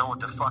doesn't even know what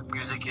the fuck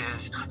music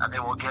is, and they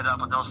will get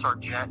up and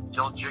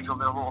they'll jiggle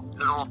their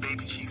little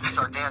baby cheeks and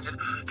start dancing,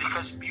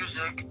 because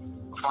music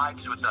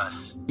vibes with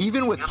us.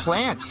 Even with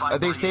plants,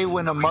 they say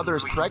when a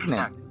mother's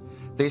pregnant,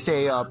 they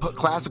say put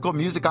classical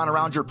music on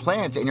around your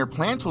plants, and your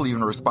plants will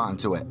even respond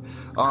to it.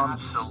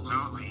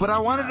 Absolutely. But I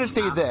wanted to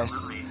say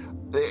this.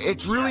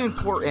 It's really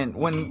important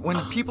when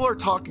people are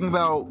talking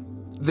about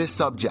this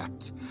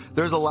subject.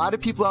 There's a lot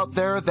of people out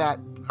there that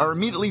are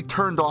immediately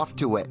turned off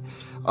to it.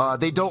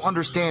 They don't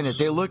understand it.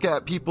 They look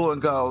at people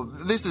and go,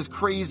 this is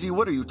crazy.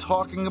 What are you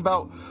talking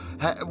about?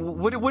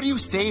 What do you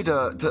say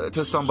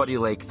to somebody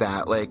like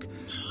that? Like,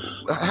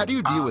 how do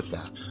you deal with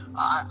that?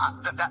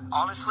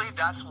 Honestly,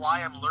 that's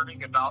why I'm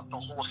learning about the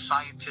whole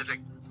scientific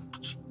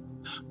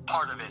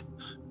part of it.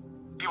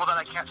 People that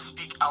I can't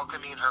speak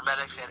alchemy and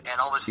hermetics and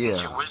all this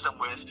ancient wisdom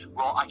with,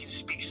 well, I can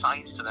speak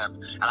science to them,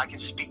 and I can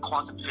speak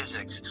quantum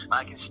physics, and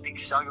I can speak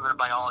cellular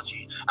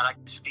biology, and I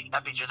can speak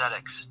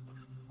epigenetics.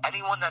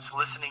 Anyone that's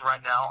listening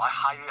right now, I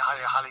highly,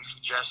 highly, highly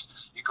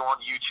suggest you go on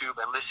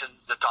YouTube and listen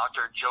to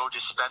Dr. Joe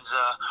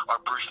Dispenza or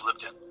Bruce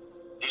Lipton.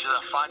 These are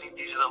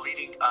the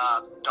leading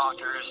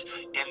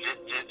doctors in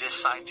this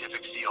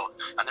scientific field,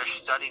 and they're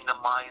studying the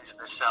minds and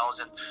the cells,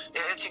 and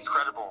it's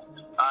incredible.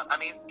 I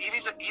mean,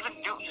 even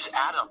Newton's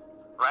atom.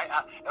 Right?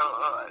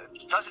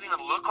 It doesn't even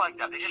look like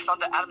that. They just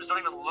found that atoms don't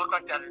even look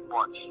like that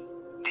anymore.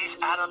 These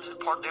atoms,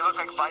 they look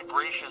like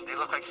vibration. They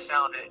look like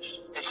sound.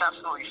 It's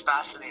absolutely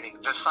fascinating.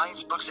 The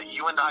science books that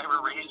you and I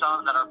were raised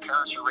on, that our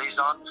parents were raised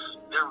on,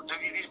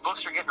 these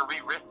books are getting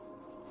rewritten.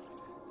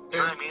 You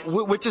know what I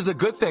mean? Which is a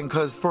good thing,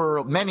 because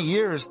for many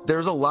years,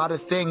 there's a lot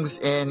of things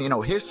in,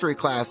 history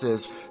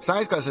classes,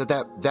 science classes,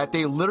 that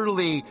they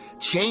literally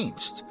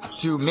changed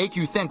to make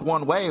you think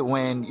one way.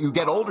 When you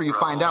get older, you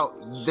find out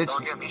that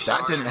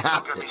didn't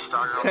happen. Don't get me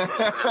started on this.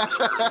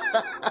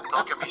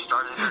 Don't get me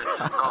started.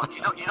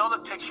 Bro, you know the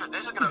picture.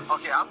 This is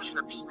I'm just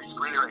gonna be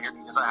free right here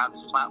because I have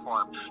this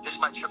platform. This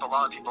might trip a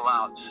lot of people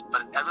out,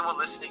 but everyone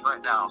listening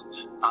right now,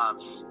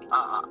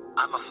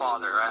 I'm a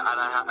father, and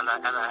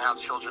I have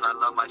children. I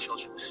love my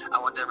children. I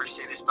would never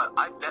say this, but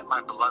I bet my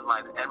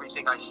bloodline that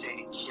everything I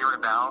say here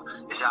and now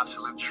is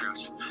absolute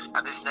truth.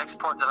 And this next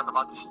part that I'm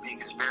about to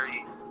speak is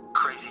very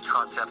crazy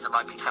concept that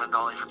might be kind of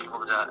gnarly for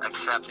people to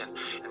accept and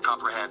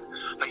comprehend.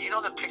 But you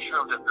know the picture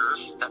of the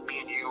Earth that me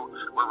and you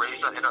were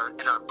raised on in our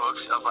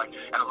books of and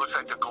it looks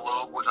like the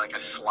globe with a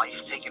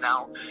slice taken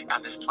out,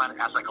 and this planet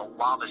has a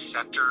lava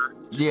center.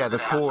 Yeah, the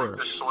core.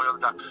 The soil.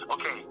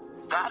 Okay,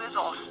 that is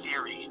all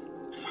theory,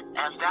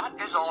 and that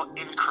is all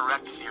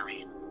incorrect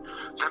theory.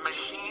 The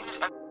machines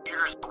and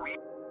computers that we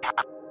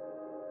have,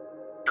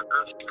 the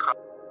Earth's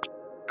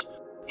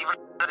even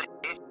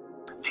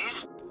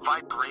these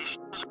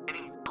vibrations are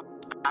getting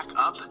back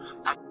up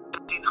at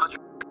 1,500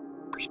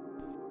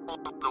 all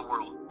over the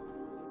world.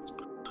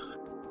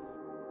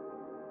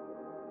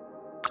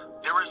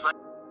 There is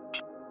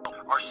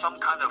or some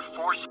kind of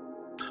force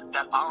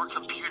that our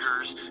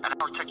computers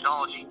and our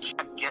technology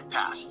can't get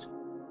past.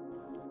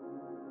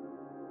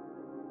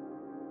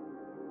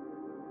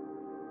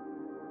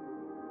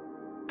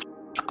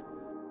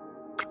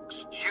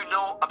 You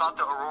know about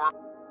the Aurora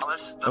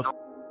Borealis?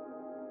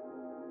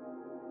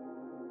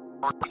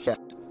 Yes.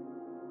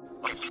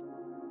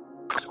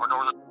 or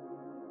northern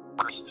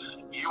waters,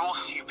 you will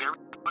see very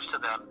close to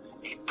them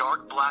a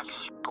dark black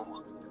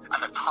circle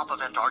at the top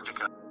of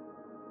Antarctica.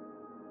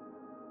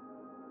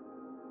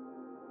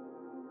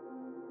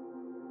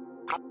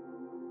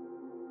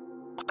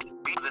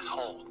 This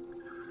hole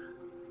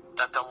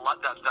that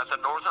the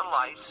northern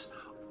lights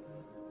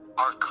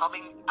are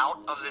coming out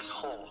of this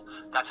hole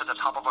that's at the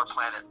top of our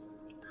planet.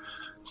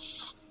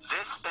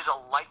 This is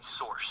a light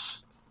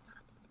source.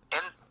 In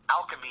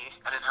alchemy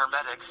and in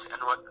hermetics,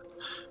 and what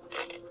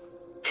it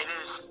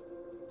is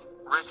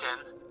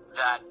written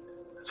that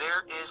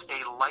there is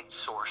a light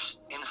source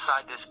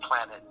inside this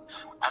planet,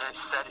 and it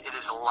said it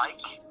is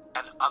like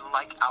and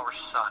unlike our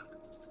sun.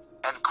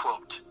 End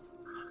quote.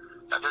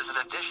 That there's an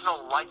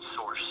additional light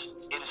source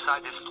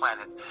inside this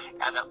planet,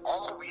 and that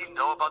all we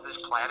know about this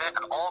planet,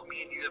 and all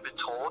me and you have been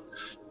told,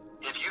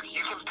 if you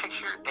can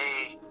picture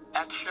a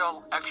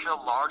extra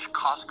large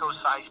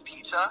Costco-sized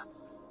pizza,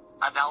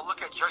 and now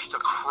look at just the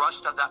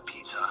crust of that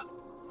pizza.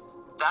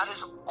 That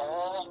is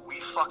all we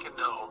fucking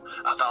know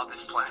about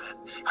this planet,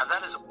 and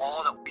that is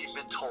all that we've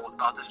been told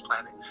about this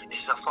planet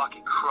is the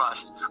fucking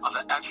crust of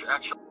the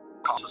extra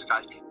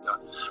Costco-sized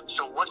pizza.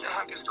 So what the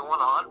heck is going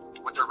on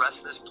with the rest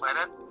of this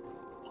planet?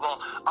 Well,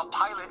 a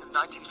pilot in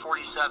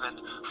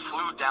 1947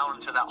 flew down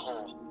into that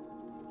hole.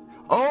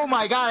 Oh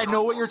my God, I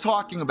know what you're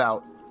talking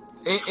about.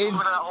 He flew into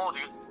that hole,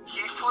 dude.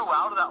 He flew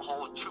out of that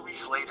hole 2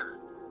 weeks later.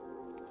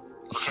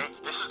 Okay,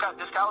 this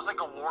guy was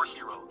like a war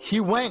hero. He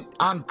went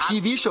on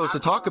TV shows to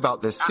talk about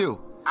this too.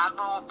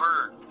 Admiral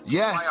Byrd.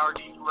 Yes.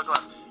 Look at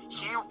him.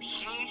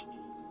 He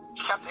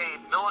kept a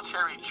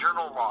military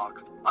journal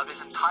log of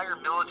his entire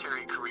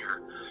military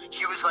career.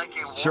 He was like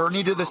a war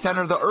Journey to the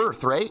center of the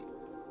earth, right?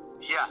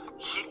 Yeah,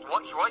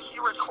 what he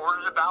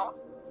recorded about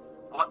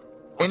what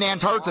in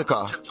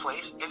Antarctica took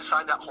place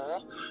inside that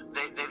hole.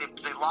 They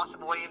locked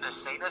him away in an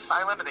insane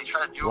asylum, and they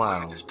tried to do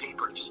away with his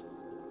papers.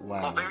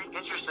 Wow. Well, very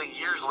interesting.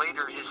 Years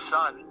later, his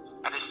son,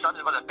 and his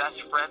son's about a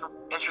best friend,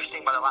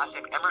 interesting by the last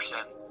name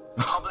Emerson,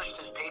 published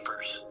his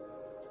papers.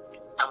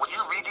 And when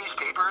you read these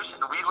papers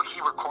and read what he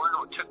recorded,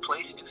 what took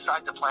place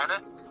inside the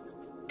planet,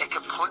 it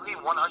completely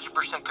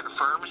 100%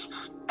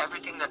 confirms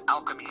everything that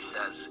alchemy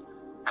says,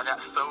 and that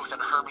Thoth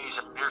and Hermes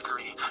and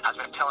Mercury has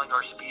been telling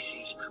our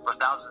species for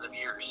thousands of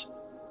years.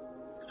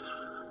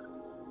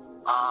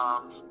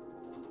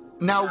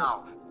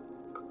 Now,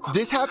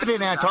 this happened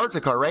in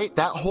Antarctica, right?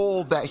 That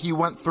hole that he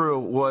went through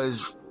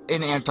was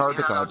in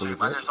Antarctica, I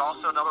believe, right? There's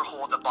also another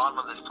hole at the bottom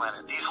of this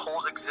planet. These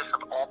holes exist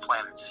on all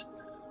planets.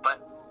 But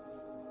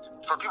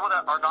for people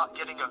that are not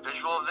getting a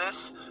visual of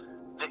this,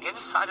 the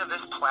inside of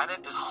this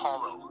planet is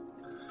hollow.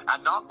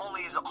 And not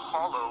only is it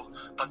hollow,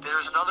 but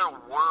there's another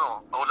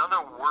world /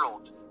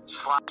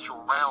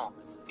 realm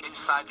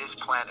inside this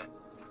planet.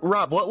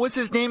 Rob, what was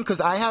his name?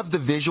 Because I have the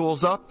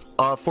visuals up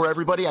for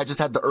everybody. I just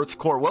had the Earth's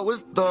core. What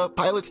was the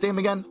pilot's name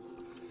again?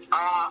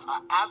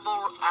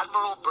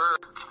 Admiral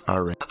Byrd.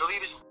 All right. I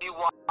believe it's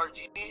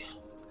BYRD.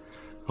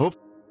 Hope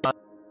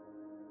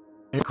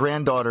his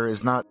granddaughter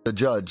is not the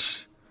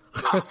judge.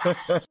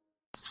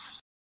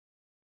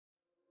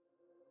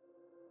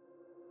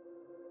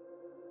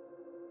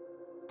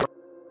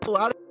 A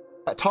lot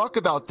of talk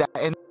about that,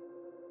 and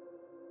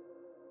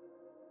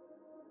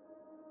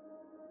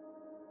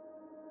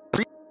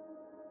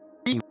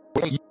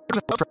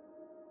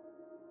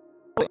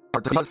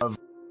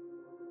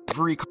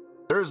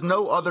there's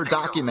no other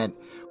document.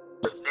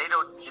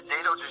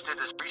 NATO just did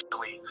this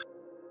recently.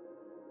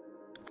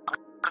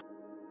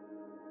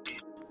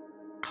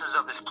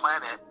 Of this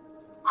planet,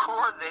 who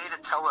are they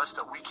to tell us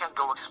that we can't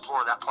go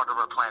explore that part of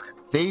our planet?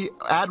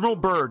 Admiral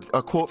Byrd,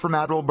 a quote from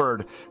Admiral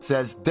Byrd,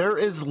 says, "There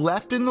is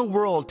left in the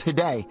world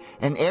today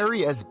an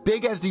area as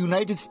big as the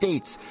United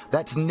States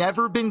that's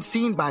never been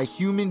seen by a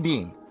human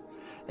being.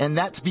 And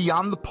that's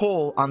beyond the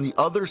pole on the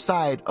other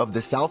side of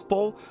the South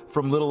Pole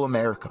from Little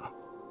America."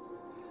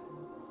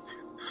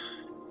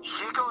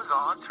 He goes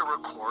on to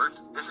record,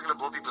 this is going to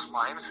blow people's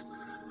minds,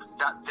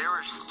 that there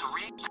is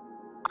 3 times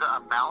the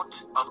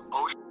amount of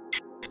ocean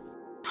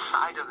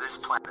inside of this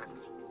planet.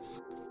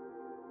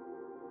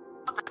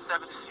 The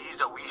 7 seas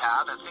that we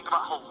have, and think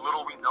about how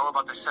little we know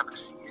about the 7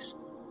 seas,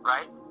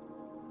 right?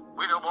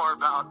 We know more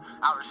about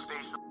outer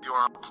space than we do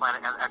our own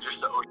planet and just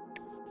the ocean.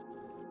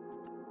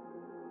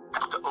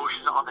 And the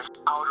ocean on this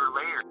outer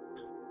layer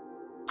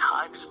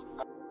times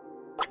more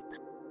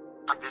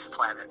like this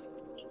planet.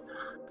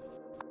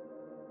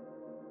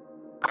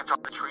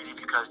 Antarctica Treaty,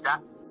 because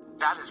that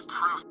is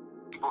proof.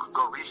 People can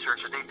go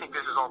research it. They think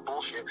this is all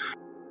bullshit.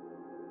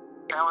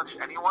 Challenge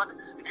anyone.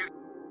 If you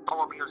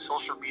follow me on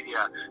social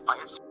media, my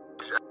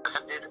Instagram is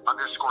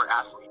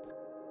 @ascended_athlete.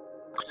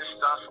 This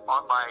stuff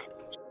on my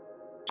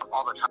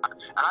all the time,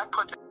 and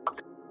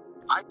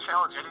I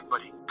challenge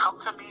anybody. Come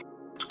to me,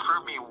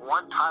 prove me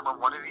one time on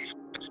one of these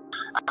things,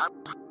 and I'll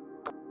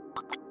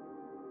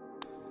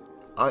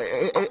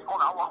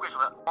walk away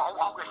from it. I'll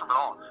walk away from it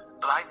all.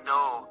 But I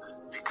know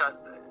because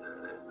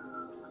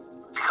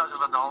because of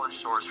the knowledge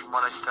source from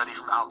what I study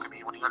from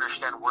alchemy. When you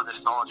understand where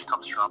this knowledge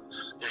comes from,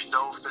 there's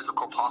no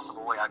physical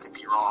possible way I can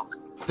be wrong.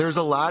 There's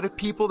a lot of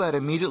people that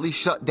immediately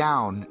shut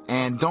down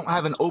and don't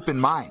have an open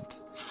mind.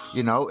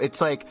 You know, it's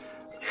like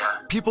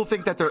people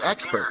think that they're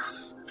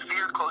experts.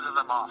 Fear closes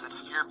them off.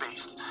 It's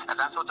fear-based. And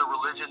that's what the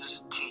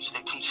religions teach.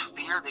 They teach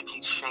fear, they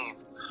teach shame.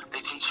 They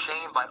teach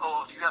shame by,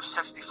 if you have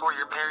sex before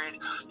you're married,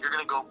 you're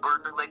going to go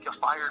burn in a lake of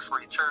fire for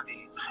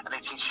eternity. And they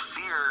teach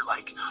fear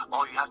like,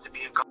 you have to be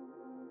a god.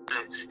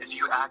 If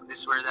you act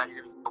this way or that,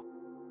 you're going to go.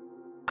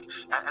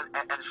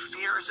 And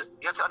fear is,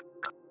 you have to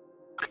understand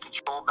the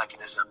control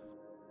mechanism.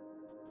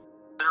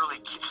 Literally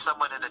keeps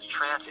someone in a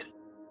trance and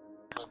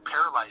will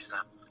paralyze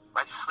them.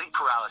 Right? Sleep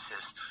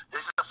paralysis.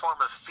 This is a form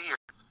of fear.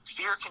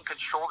 Fear can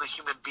control the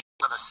human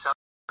being on a cellular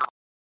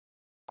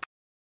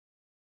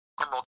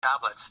emerald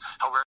tablets.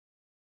 However,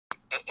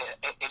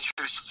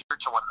 introduce fear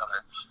to one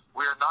another.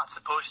 We are not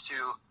supposed to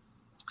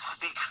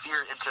speak fear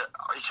into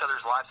each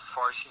other's lives as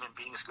far as human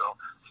beings go.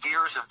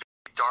 Fear is a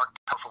very dark,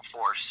 powerful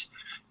force,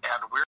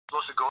 and we're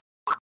supposed to go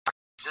through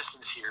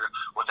existence here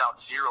without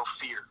zero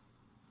fear.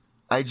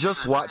 I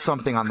just watched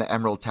something on the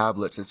Emerald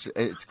Tablets.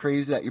 It's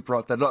crazy that you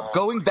brought that up.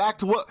 Going back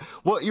to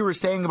what you were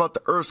saying about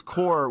the Earth's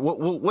core,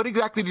 what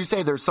exactly did you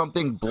say? There's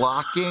something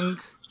blocking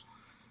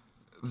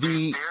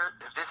the...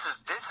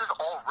 This is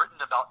all written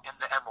about in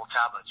the Emerald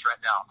Tablets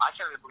right now. I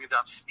can't even believe that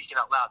I'm speaking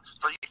out loud.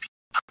 For you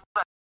people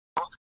that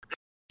know this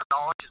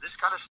knowledge, this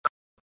kind of stuff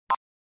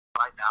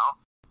right now,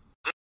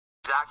 this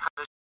exact kind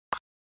of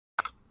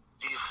stuff,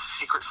 these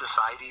secret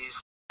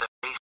societies, the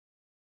base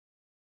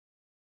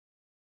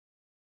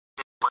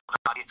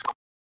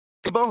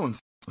bones.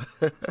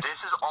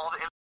 This is all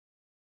the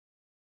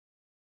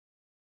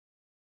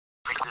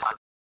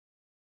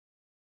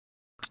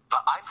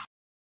but I'm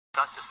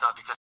discuss this stuff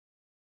because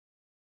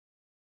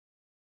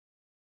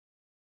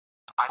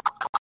I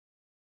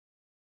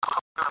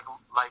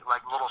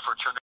like little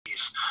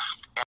fraternities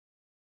and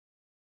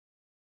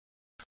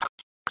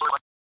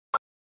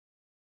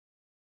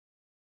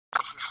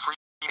free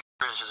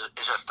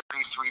is a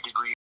 33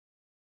 degree.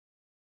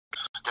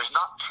 There's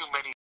not too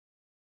many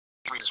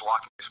degrees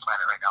walking this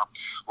planet right now.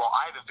 Well,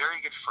 I have a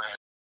very good friend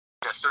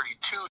at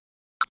 32.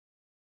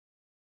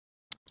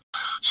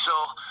 So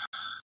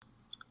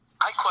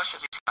I question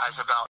these guys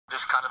about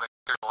this kind of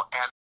material,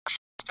 and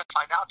I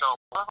find out though,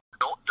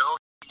 don't know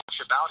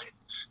much about it.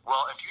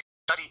 Well, if you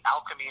study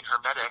alchemy and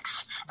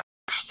hermetics and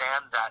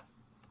understand that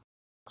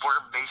where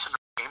masonry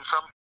came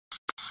from,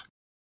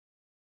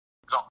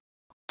 the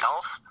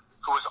elf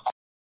who was all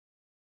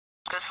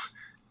this,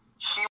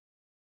 she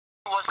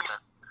was,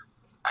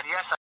 and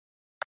yes,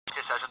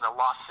 this as in the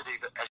lost city,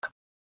 as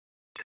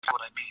that's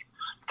what I mean.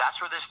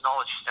 That's where this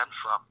knowledge stemmed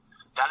from.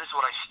 That is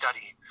what I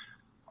study.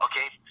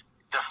 Okay,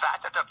 the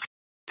fact that the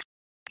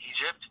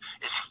Egypt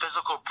is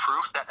physical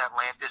proof that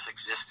Atlantis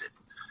existed.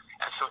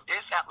 And so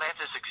if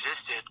Atlantis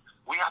existed,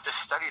 we have to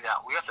study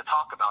that. We have to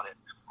talk about it.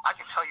 I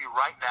can tell you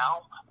right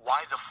now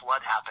why the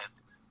flood happened.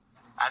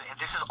 And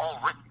this is all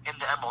written in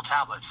the Emerald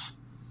Tablets.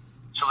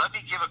 So let me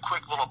give a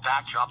quick little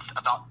backdrop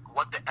about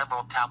what the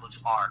Emerald Tablets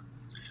are.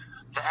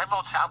 The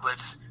Emerald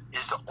Tablets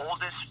is the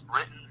oldest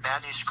written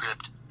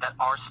manuscript that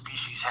our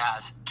species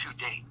has to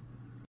date.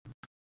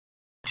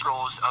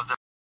 Scrolls of the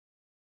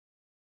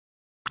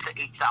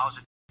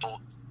 8,000 years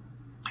old,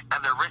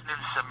 and they're written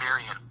in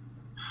Sumerian.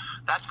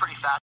 That's pretty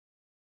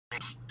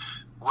fascinating.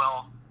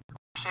 Well,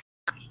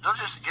 let's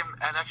just give them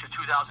an extra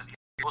 2,000 years.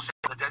 We'll say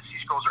the Dead Sea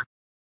Scrolls are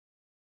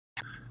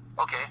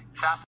okay.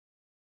 Fascinating.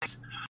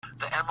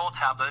 The Emerald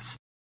Tablets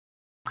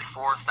are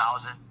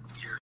 4,000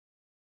 years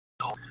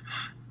old.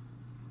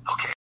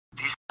 Okay,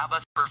 these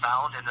tablets were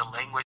found in the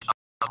language of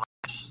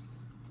Atlantis.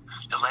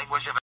 The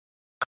language of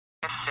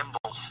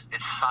symbols.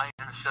 It's signs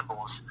and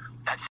symbols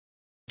that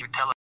you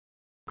tell us.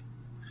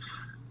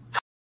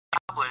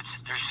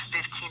 Tablets, there's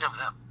 15 of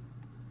them,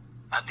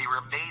 and they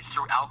were made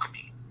through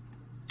alchemy.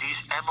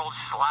 These emerald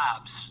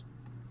slabs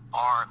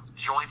are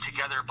joined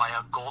together by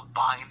a gold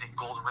bind and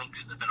gold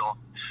rings in the middle.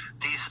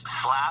 These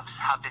slabs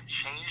have been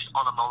changed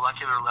on a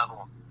molecular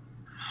level.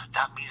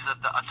 That means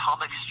that the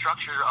atomic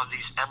structure of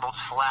these emerald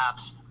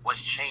slabs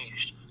was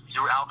changed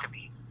through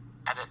alchemy,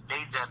 and it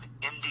made them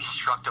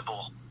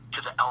indestructible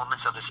to the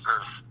elements of this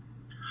earth.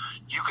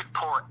 You could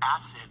pour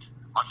acid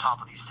on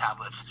top of these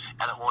tablets,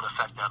 and it won't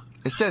affect them.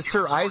 It says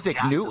Sir Isaac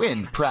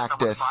Newton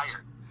practiced.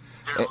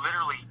 They're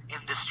literally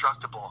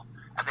indestructible,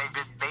 and they've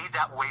been made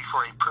that way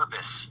for a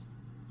purpose.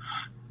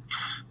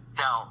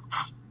 Now,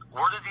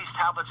 where did these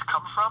tablets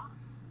come from?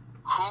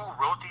 Who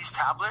wrote these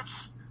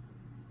tablets?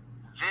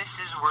 This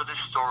is where the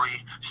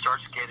story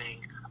starts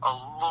getting a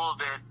little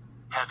bit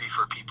heavy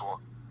for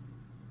people.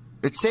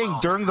 It's saying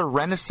during the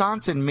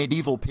Renaissance and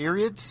medieval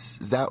periods.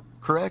 Is that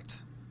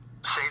correct?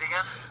 Say it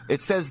again? It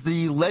says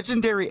the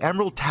legendary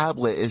Emerald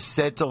Tablet is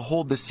said to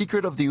hold the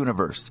secret of the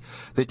universe.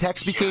 The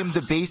text became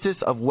the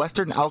basis of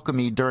Western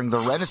alchemy during the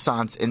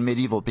Renaissance and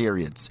medieval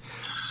periods.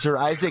 Sir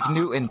Isaac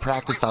Newton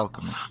practiced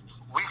alchemy.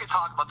 We could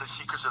talk about the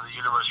secrets of the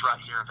universe right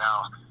here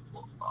now.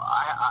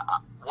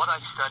 what I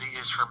study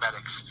is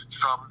hermetics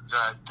from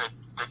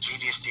the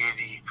genius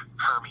deity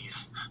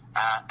Hermes,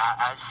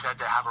 as said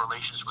to have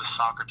relations with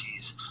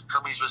Socrates.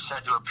 Hermes was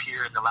said to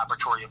appear in the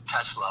laboratory of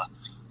Tesla.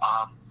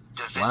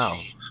 Da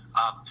Vinci.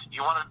 Wow.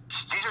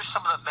 These are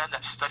some of the men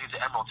that studied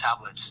the Emerald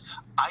Tablets.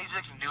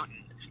 Isaac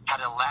Newton had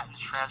a Latin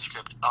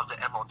transcript of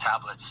the Emerald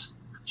Tablets.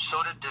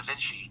 So did Da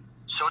Vinci.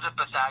 So did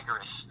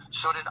Pythagoras.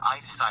 So did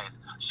Einstein.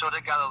 So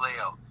did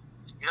Galileo.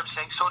 You know what I'm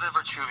saying? So did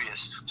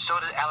Vitruvius. So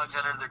did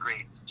Alexander the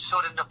Great.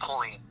 So did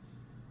Napoleon.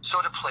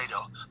 So did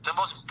Plato. The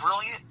most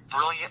brilliant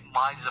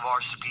minds of our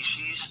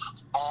species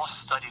all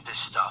studied this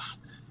stuff.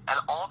 And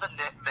all the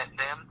men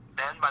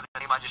by the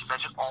name I just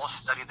mentioned all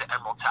studied the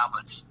Emerald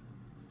Tablets.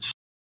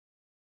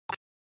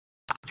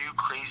 Do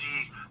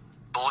crazy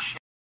bullshit,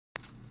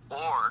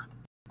 or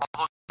all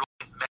those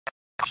brilliant men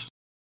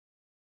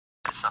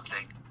did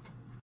something.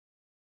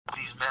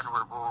 These men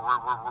were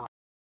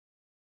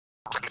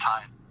at the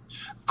time.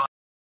 But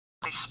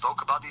they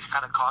spoke about these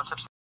kind of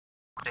concepts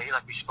today,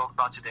 like we spoke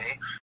about today.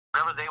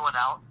 Whenever they went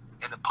out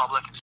in the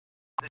public,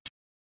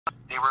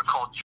 they were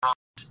called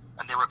drunks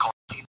and they were called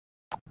team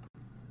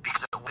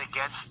because it went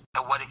against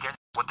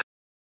what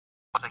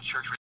the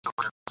church was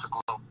doing across the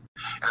globe,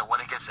 and it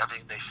went against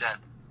everything they said.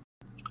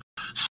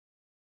 So,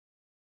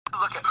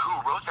 look at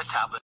who wrote the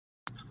tablet.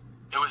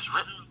 It was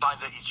written by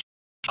the Egyptian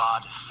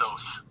god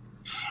Thoth.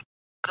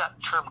 That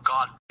term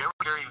God very,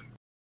 very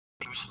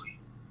loosely.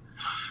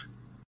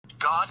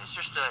 God is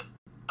just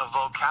a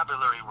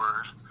vocabulary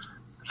word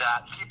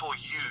that people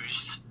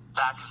used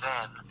back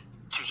then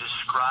to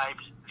describe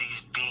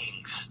these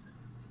beings.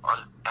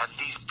 And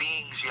these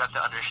beings, you have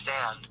to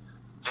understand,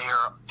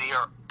 they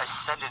are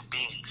ascended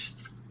beings.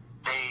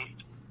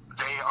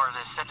 They are an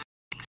ascended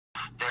beings.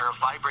 They are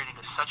vibrating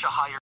at such a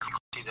higher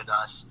frequency than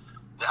us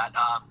that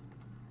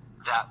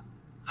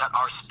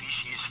our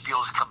species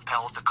feels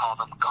compelled to call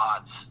them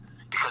gods,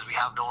 because we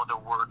have no other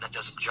word that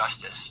does them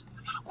justice.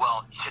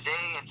 Well,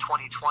 today in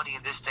 2020,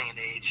 in this day and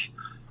age,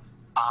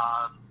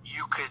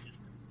 you could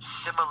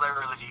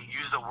similarly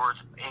use the word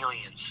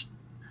aliens,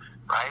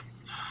 right?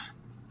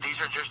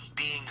 These are just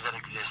beings that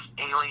exist.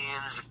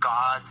 Aliens,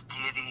 gods,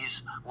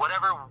 deities,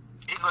 whatever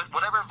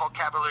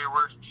vocabulary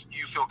word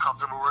you feel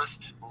comfortable with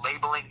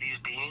labeling these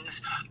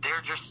beings,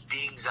 they're just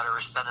beings that are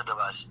ascended of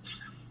us.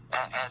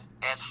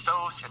 And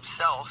Thoth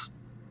himself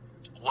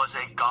was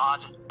a god.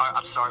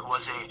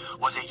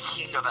 Was a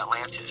king of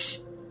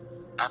Atlantis.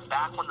 And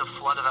back when the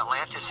flood of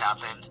Atlantis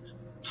happened,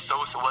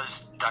 Thoth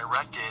was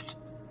directed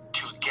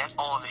to get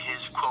all of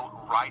his, quote,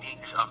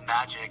 writings of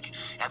magic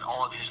and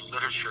all of his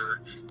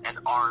literature and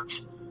art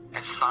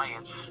and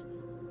science,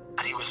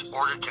 and he was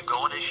ordered to go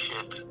on his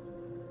ship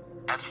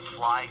and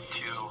fly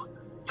to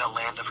the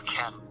land of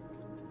Kem.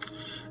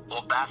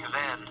 Well, back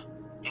then,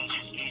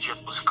 ancient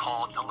Egypt was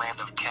called the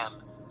land of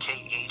Kem,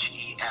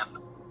 K-H-E-M.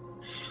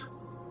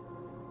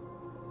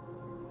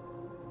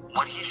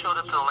 When he showed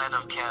up to the land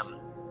of Kem,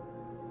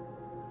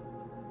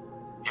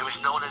 it was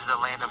known as the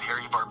land of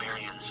hairy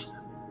barbarians.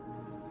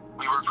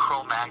 We were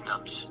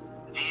Cro-Magnons.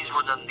 These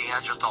were the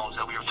Neanderthals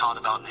that we were taught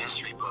about in the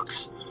history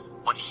books.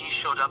 When he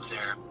showed up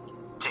there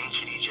to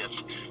ancient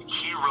Egypt,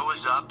 he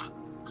rose up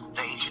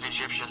the ancient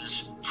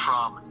Egyptians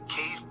from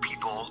cave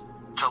people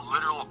to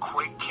literal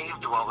cave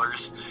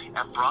dwellers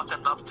and brought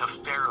them up to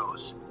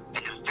pharaohs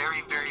in a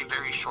very, very,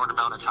 very short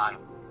amount of time.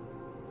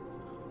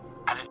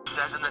 And it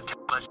says in the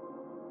tablets,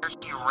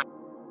 he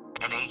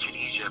reigned in ancient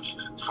Egypt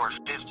for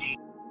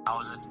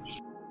 50,000 years.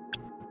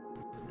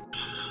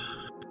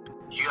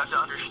 You have to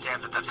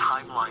understand that the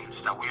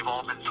timelines that we've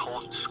all been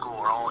told in school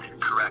are all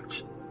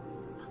incorrect.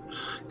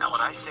 Now,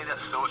 when I say that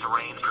Thoth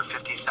reigned for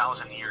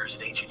 50,000 years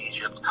in ancient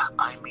Egypt,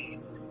 I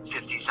mean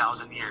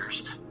 50,000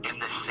 years in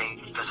the same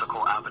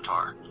physical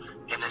avatar,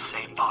 in the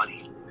same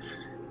body.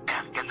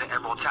 And in the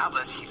Emerald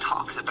Tablets, he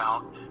talks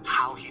about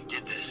how he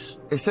did this.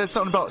 It says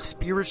something about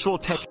spiritual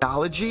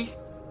technology?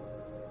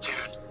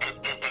 Dude,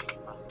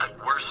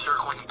 we're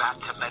circling back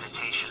to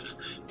meditation.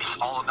 It's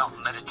all about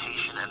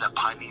meditation and the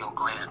pineal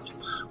gland.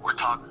 We're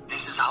talking,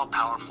 this is how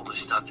powerful this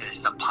stuff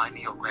is, the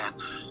pineal gland.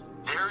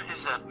 There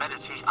is a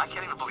meditation. I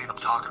can't even believe I'm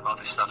talking about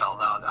this stuff out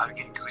loud. I'm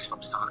getting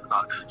goosebumps talking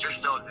about it.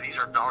 Just know that these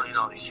are already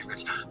all these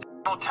secrets. The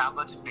Emerald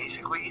Tablets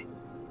basically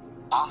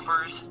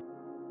offers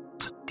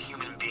the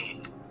human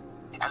being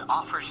and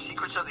offers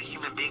secrets of the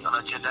human being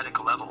on a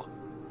genetic level.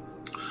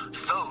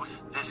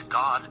 Thoth, this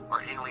god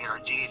or alien or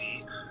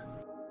deity,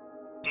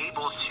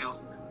 able to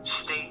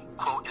stay,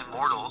 quote,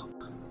 immortal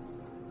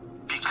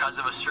because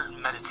of a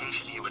certain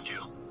meditation he would do.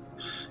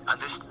 And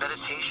this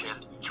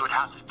meditation, he would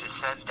have to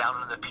descend down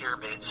into the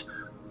pyramids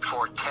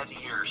for 10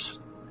 years.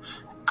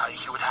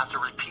 He would have to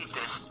repeat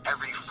this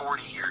every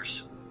 40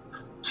 years.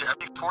 So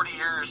every 40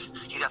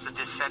 years, he'd have to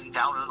descend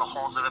down into the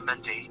halls of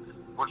Amenti,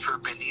 which were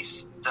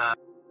beneath the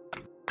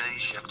Trinity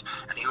shift,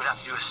 and he would have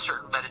to do a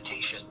certain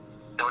meditation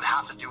that would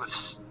have to do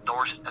with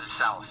north and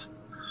south.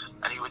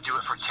 And he would do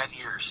it for 10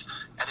 years.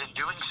 And in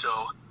doing so,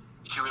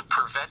 he would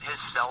prevent his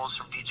cells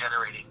from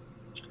degenerating.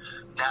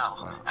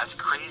 Now, as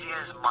crazy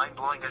as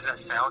mind-blowing as that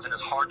sounds, and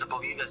as hard to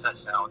believe as that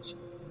sounds,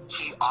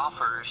 he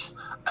offers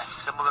a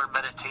similar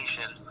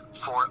meditation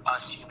for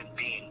us human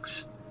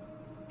beings.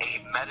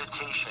 A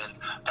meditation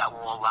that will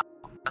allow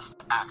us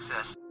to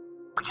access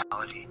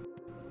immortality.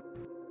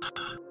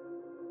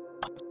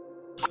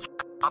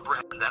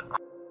 Comprehend that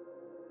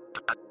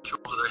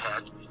over their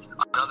head.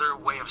 Another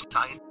way of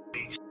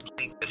scientifically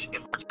explaining this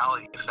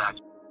immortality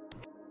effect,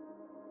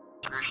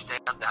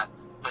 understand that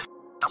the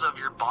cells of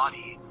your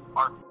body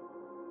are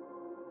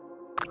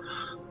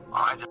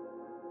either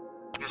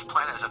this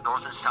planet has a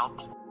north and south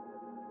pole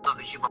of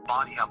the human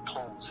body have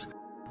poles.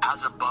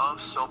 As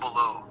above, so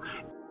below,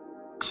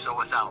 so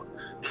without.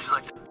 This is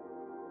like the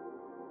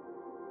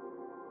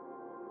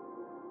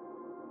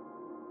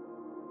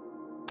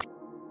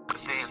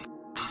within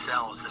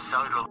cells, the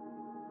cellular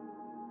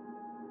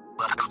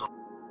level.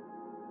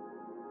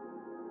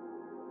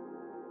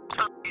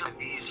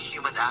 These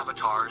human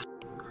avatars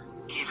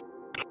even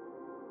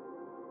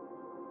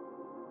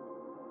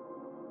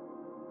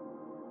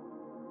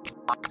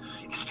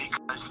is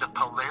because the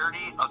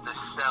polarity of the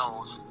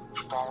cells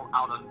fall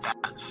out of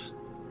balance.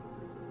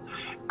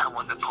 And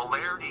when the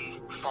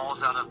polarity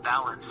falls out of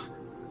balance,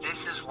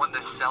 this is when the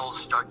cells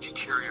start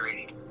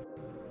deteriorating.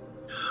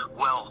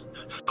 Well,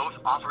 Thoth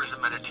offers a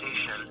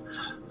meditation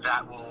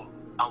that will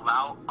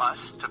allow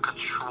us to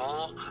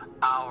control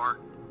our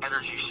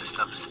energy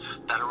systems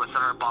that are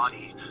within our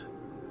body,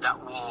 that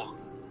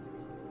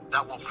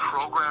will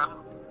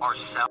program our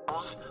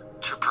cells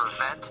to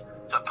prevent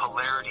the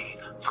polarity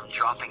from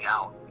dropping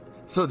out.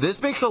 So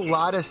this makes a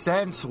lot of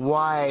sense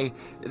why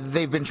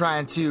they've been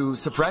trying to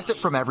suppress it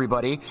from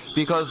everybody,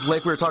 because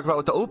like we were talking about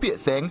with the opiate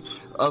thing,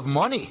 of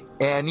money.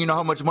 And you know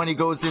how much money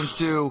goes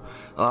into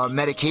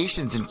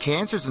medications and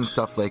cancers and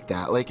stuff like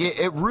that. Like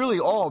it really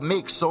all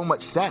makes so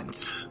much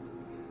sense.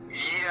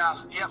 Yeah.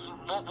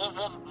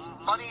 Well,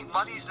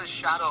 money's the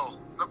shadow.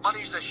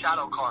 Money's the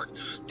shadow card.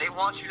 They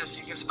want you to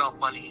think it's about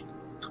money.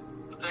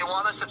 They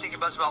want us to think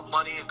it's about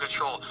money and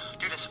control.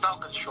 Dude, it's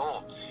about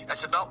control.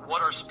 It's about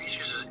what our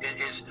species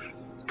is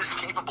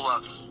capable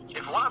of.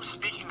 If what I'm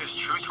speaking is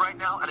truth right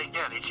now, and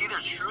again, it's either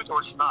truth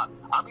or it's not.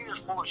 I'm either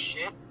full of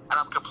shit and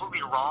I'm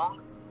completely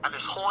wrong, and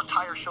this whole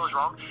entire show is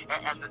wrong.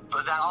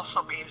 But that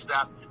also means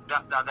that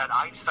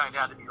Einstein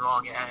had to be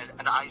wrong,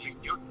 and Isaac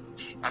Newton,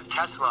 and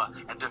Tesla,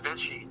 and Da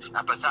Vinci,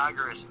 and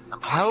Pythagoras.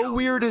 And How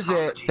weird is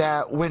it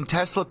that when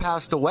Tesla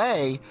passed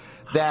away,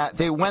 that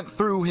they went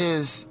through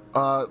his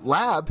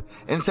lab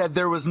and said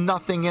there was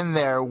nothing in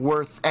there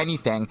worth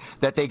anything,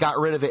 that they got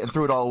rid of it and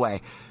threw it all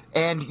away?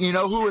 And you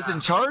know who was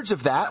in charge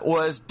of that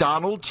was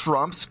Donald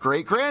Trump's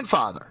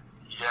great-grandfather.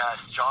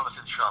 Yes,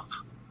 Jonathan Trump.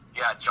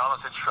 Yeah,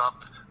 Jonathan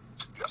Trump.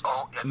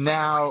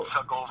 Now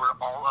took over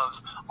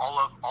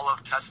all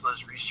of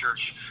Tesla's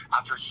research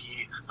after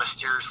he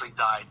mysteriously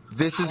died.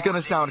 This is going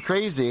to sound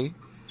crazy.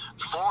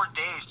 4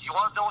 days. You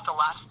want to know what the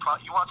last?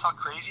 You want to talk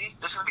crazy?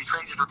 This is going to be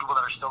crazy for people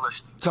that are still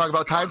listening. Talk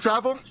about time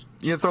travel?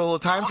 You throw a little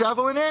time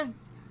travel in there?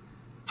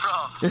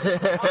 Bro,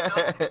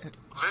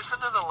 listen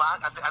to the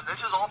last, and this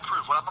is all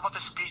proof. What I'm about to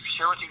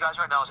share with you guys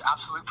right now is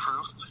absolute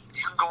proof.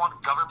 You can go on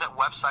government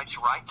websites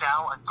right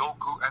now and go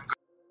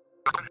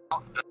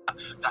out the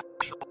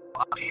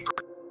actual paper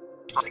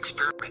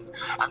experiment.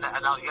 And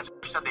now you have to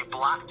understand they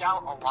blacked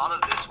out a lot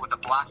of this with a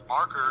black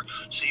marker,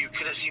 so you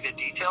couldn't see the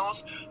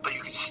details, but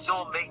you can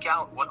still make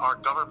out what our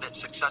government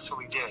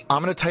successfully did.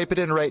 I'm going to type it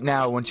in right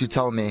now once you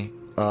tell me.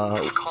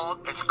 It's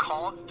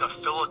called the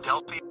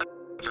Philadelphia.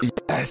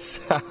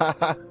 Yes.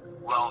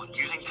 Well,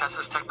 using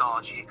Tesla's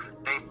technology,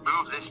 they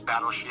moved this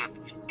battleship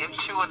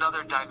into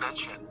another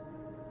dimension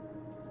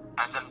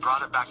and then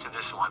brought it back to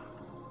this one.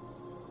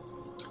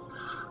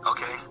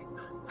 Okay?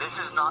 This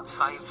is not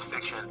science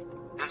fiction.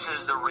 This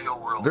is the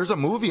real world. There's a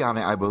movie on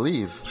it, I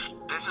believe.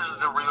 This is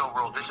the real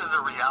world. This is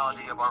the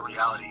reality of our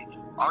reality.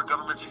 Our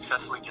government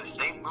successfully did this.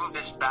 They moved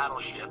this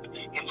battleship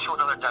into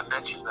another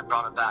dimension and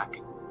brought it back.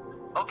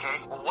 Okay,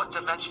 well, what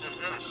dimension is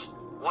this?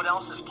 What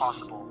else is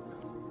possible?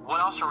 What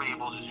else are we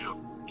able to do?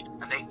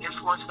 And they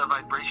influenced the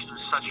vibration in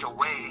such a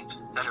way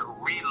that it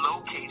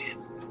relocated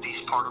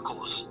these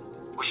particles,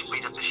 which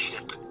made up the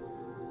ship.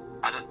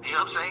 And it, you know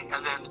what I'm saying?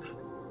 And then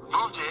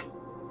moved it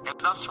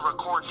enough to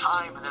record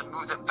time and then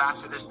moved it back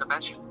to this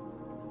dimension.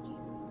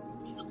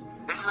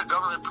 This is a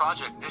government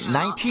project. This is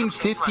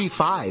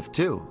 1955,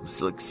 too. It's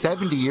like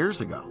 70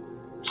 years ago.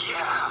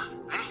 Yeah.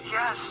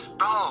 Yes,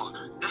 bro.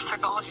 This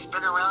technology's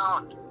been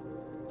around.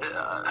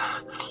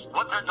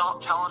 What they're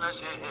not telling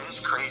us is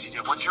crazy,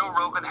 dude. When Joe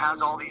Rogan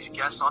has all these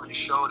guests on his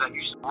show that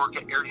used to work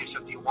at Area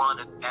 51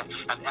 and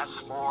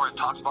S4 and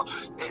talks about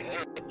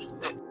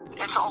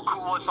it's all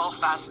cool, it's all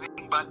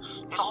fascinating, but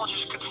it's all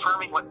just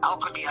confirming what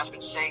alchemy has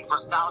been saying for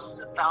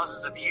thousands and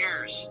thousands of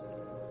years.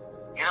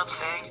 You know what I'm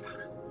saying?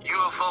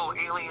 UFO,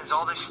 aliens,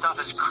 all this stuff,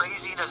 as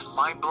crazy and as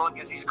mind-blowing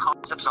as these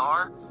concepts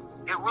are,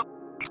 it really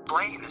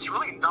explains. It's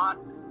really not,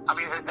 I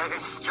mean,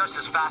 it's just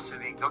as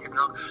fascinating, don't get me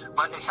wrong,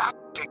 but it's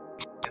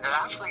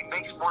actually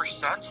makes more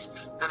sense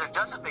than it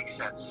doesn't make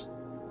sense.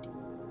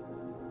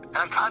 And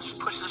it kind of just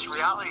pushes this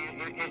reality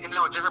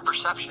into a different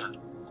perception.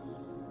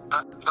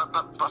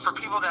 But for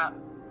people that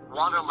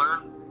want to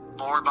learn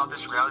more about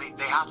this reality,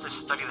 they have to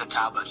study the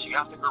tablets. You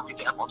have to go read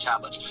the Emerald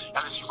tablets.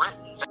 And it's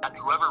written that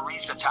whoever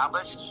reads the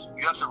tablets,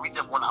 you have to read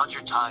them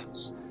 100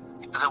 times.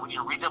 And then when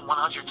you read them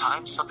 100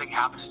 times, something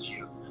happens to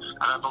you.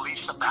 And I believe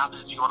something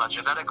happens to you on a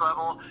genetic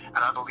level, and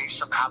I believe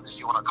something happens to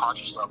you on a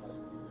conscious level.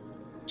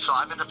 So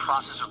I'm in the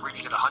process of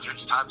reading it 100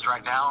 times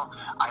right now.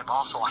 I'm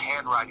also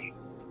handwriting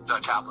the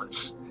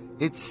tablets.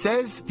 It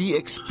says the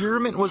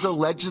experiment was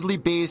allegedly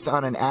based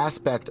on an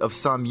aspect of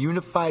some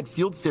unified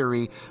field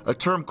theory, a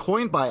term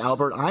coined by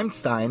Albert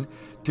Einstein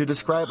to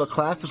describe a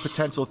class of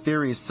potential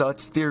theories.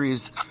 Such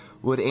theories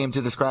would aim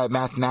to describe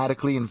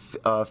mathematically and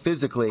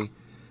physically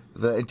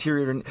the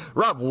interior.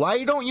 Rob,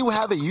 why don't you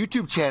have a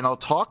YouTube channel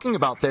talking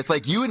about this?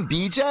 Like you and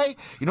BJ?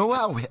 You know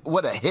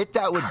what a hit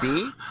that would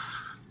be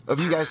of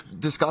you guys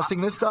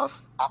discussing this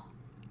stuff?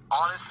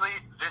 Honestly,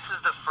 this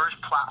is the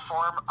first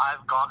platform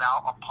I've gone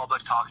out on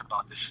public talking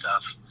about this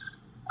stuff.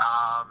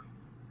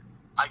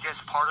 I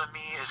guess part of me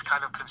is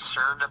kind of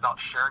concerned about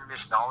sharing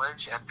this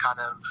knowledge and kind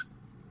of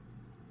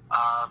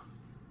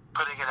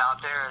putting it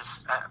out there.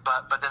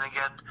 But then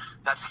again,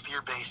 that's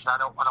fear-based, and I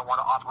don't want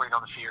to operate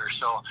on the fear.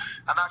 So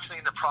I'm actually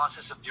in the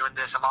process of doing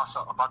this. I'm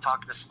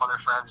talking to some other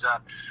friends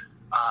that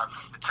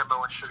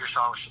Timbo and Sugar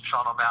Sean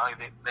O'Malley.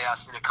 They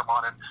asked me to come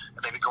on and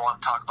maybe go on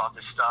and talk about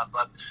this stuff.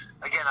 But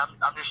again,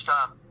 I'm just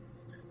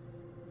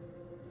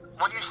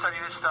when you study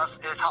this stuff,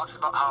 it talks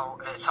about how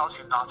it tells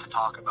you not to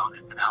talk about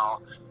it, and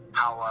how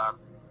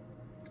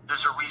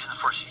there's a reason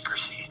for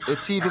secrecy.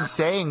 It's even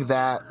saying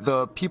that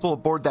the people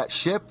aboard that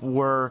ship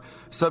were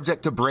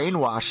subject to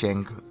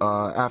brainwashing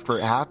after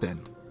it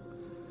happened.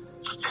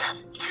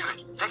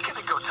 Dude, they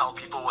couldn't go tell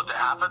people what that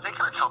happened. They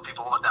couldn't tell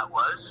people what that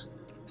was.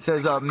 It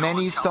says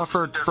many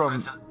suffered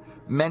from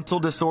mental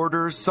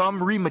disorders.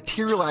 Some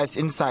rematerialized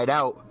inside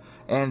out,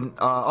 and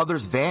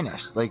others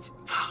vanished. Like,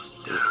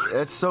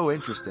 it's so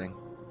interesting.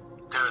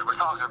 Dude, we're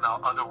talking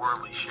about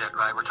otherworldly shit,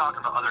 right? We're talking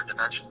about other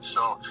dimensions,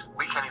 so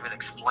we can't even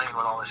explain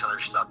what all this other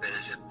stuff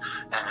is and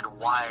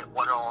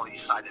what all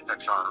these side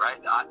effects are, right?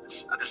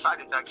 The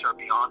side effects are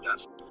beyond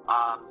us.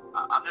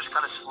 I'm just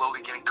kind of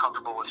slowly getting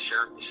comfortable with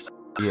sharing this stuff.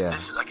 Yeah.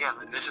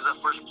 This is the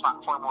first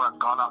platform where I've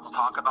gone out to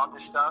talk about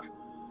this stuff.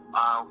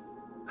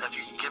 If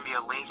you can give me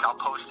a link, I'll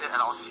post it, and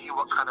I'll see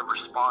what kind of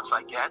response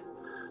I get.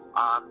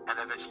 And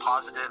if it's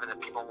positive and if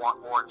people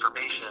want more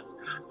information,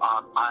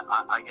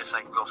 I guess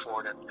I can go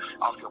forward and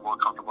I'll feel more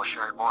comfortable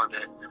sharing more of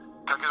it.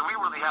 Because we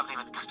really haven't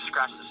even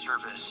scratched the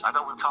surface. I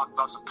know we've talked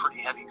about some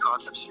pretty heavy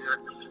concepts here,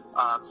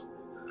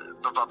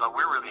 but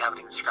we really haven't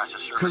even scratched the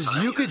surface.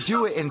 Because you could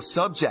do it in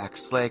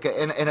subjects, like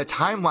in a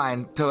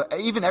timeline, to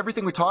even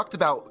everything we talked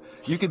about,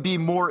 you could be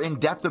more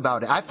in-depth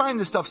about it. I find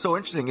this stuff so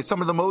interesting. It's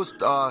some of the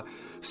most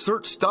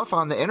searched stuff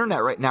on the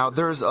internet right now.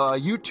 There's a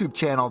YouTube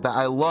channel that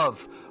I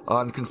love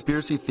on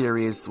conspiracy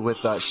theories with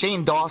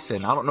Shane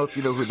Dawson. I don't know if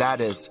you know who that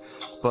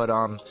is, but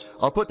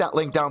I'll put that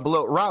link down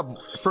below. Rob,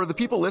 for the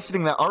people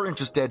listening that are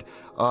interested,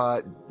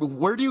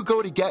 where do you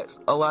go to get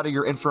a lot of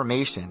your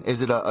information?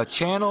 Is it a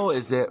channel?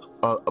 Is it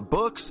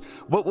books?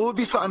 What would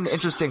be something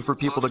interesting for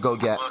people to go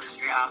get? Books,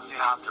 you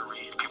have to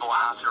read. People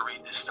have to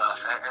read this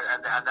stuff,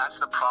 and that's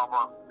the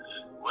problem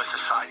with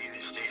society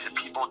these days, and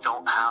people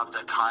don't have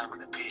the time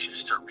and the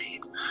patience to read,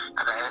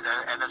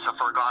 and it's a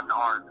forgotten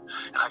art.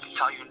 And I can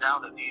tell you now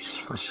that these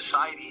secret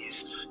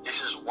societies,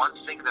 this is one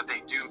thing that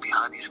they do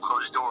behind these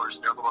closed doors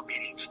in their little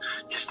meetings,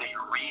 is they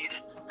read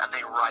and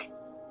they write.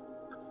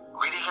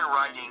 Reading and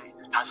writing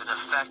has an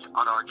effect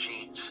on our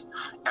genes.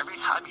 Every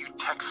time you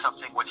text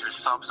something with your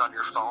thumbs on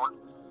your phone,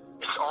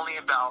 it's only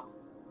about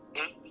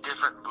 8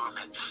 different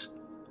movements,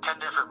 10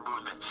 different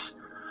movements,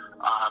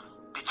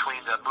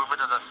 between the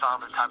movement of the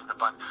thumb and tapping the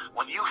button.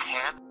 When you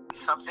hand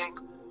something,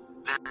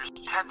 there's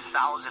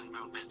 10,000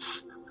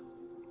 movements.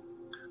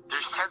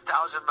 There's 10,000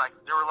 like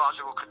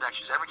neurological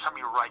connections every time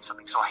you write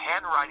something. So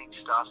handwriting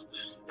stuff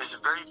is a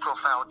very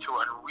profound tool,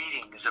 and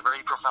reading is a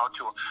very profound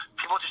tool.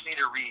 People just need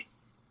to read.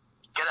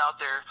 Get out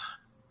there,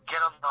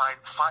 get online,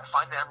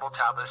 find the Emerald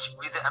tablets,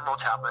 read the Emerald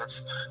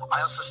tablets.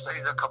 I also study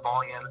the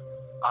Kabbalion.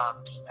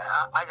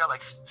 I got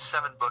like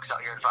 7 books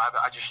out here, and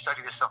I just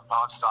study this stuff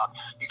nonstop.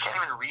 You can't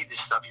even read this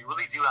stuff. You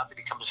really do have to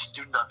become a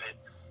student of it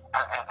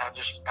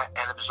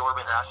and absorb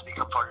it, and it has to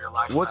become part of your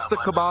life. What's the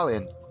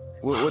Kabbalion?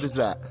 What is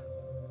that?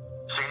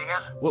 Say it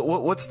again?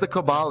 What's the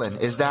Kabbalion?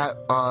 Is that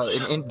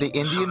in the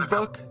Indian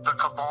book? The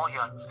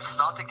Kabbalion. It's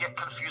not to get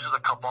confused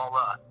with the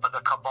Kabbalah, but the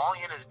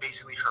Kabbalion is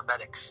basically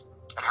Hermetics.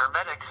 And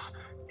Hermetics,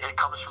 it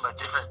comes from a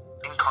different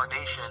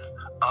incarnation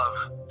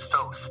of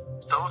Thoth.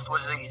 Thoth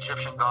was the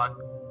Egyptian god.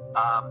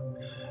 And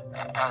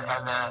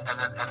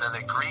then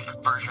the Greek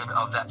version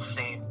of that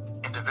same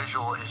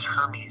individual is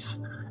Hermes,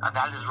 and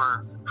that is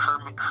where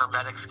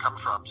Hermetics come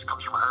from. It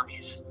comes from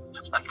Hermes.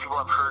 Like people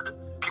have heard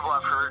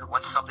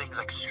when something's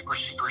like super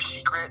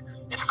secret,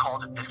 it's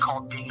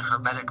called being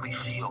hermetically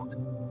sealed.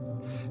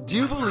 Do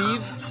you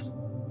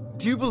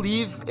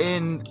believe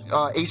in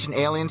Ancient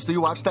Aliens? Do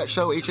you watch that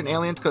show, Ancient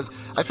Aliens? Because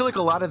I feel like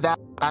a lot of that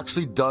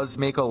actually does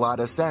make a lot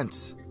of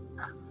sense.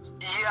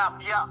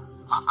 Yeah.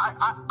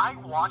 I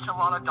watch a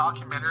lot of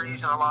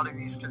documentaries and a lot of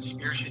these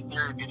conspiracy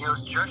theory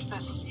videos just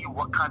to see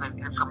what kind of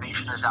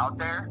information is out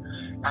there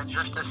and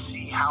just to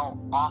see how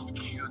off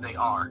cue they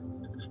are.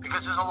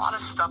 Because there's a lot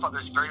of stuff out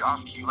there that's very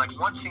off cue. Like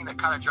one thing that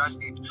kind of drives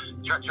me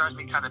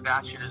kind of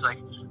batshit is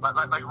like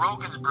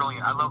Rogan's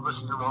brilliant. I love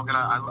listening to Rogan.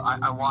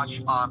 I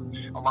watch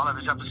a lot of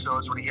his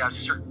episodes when he has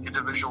certain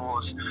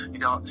individuals,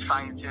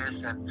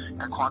 scientists and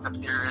quantum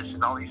theorists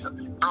and all these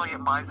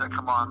brilliant minds that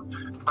come on.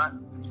 But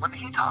when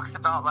he talks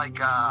about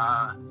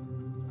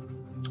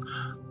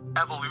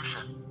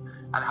evolution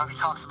and how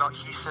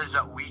he says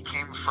that we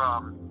came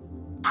from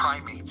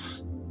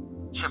primates,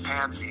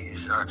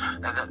 chimpanzees, or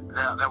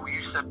that we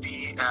used to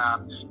be back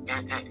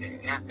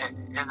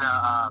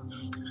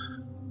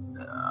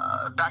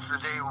in the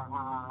day,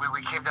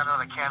 we came down on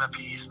the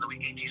canopies and then we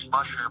ate these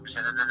mushrooms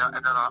and then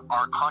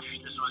our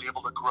consciousness was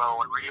able to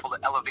grow and we're able to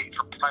elevate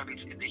from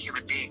primates into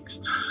human beings.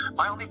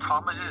 My only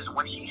problem is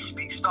when he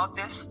speaks about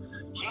this,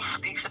 he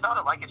speaks about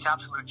it like it's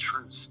absolute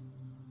truth.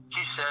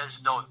 He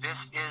says, no,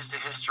 this is the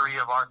history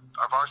of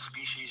our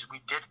species.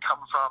 We did come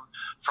from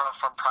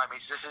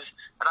primates.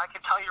 And I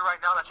can tell you right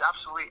now, that's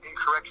absolutely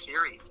incorrect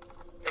theory.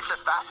 It's a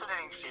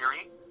fascinating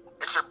theory.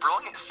 It's a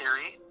brilliant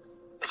theory.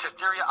 It's a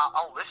theory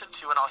I'll listen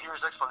to and I'll hear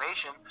his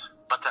explanation.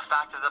 But the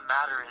fact of the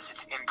matter is,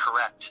 it's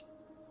incorrect.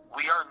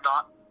 We are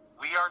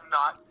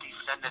not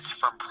descendants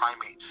from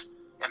primates.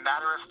 As a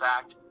matter of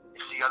fact,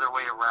 it's the other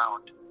way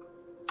around.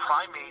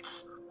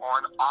 Primates are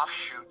an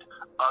offshoot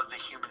of the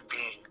human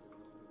being.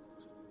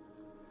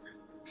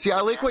 See,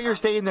 I like what you're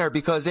saying there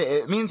because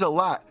it means a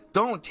lot.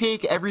 Don't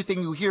take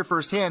everything you hear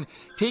firsthand.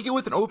 Take it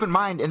with an open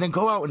mind and then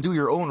go out and do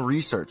your own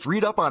research.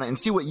 Read up on it and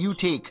see what you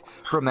take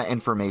from that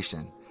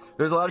information.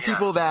 There's a lot of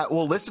people that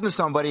will listen to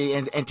somebody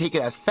and take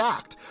it as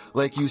fact,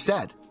 like you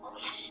said.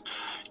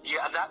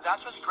 Yeah,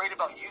 that's what's great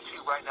about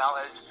YouTube right now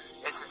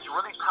is it's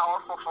really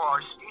powerful for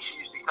our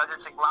species because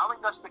it's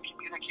allowing us to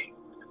communicate.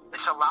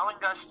 It's allowing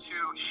us to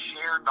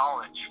share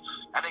knowledge.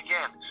 And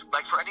again,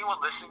 like for anyone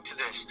listening to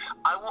this,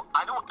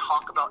 I don't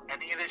talk about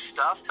any of this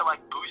stuff to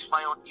boost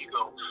my own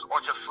ego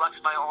or to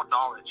flex my own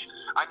knowledge.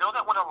 I know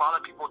that when a lot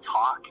of people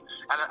talk,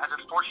 and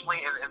unfortunately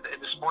in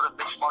the sport of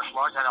mixed martial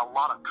arts, and a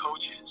lot of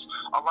coaches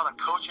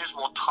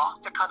will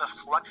talk to kind of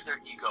flex their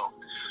ego.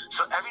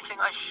 So everything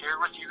I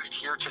shared with you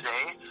here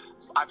today,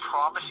 I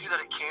promise you that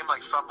it came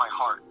from my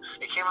heart.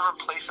 It came from a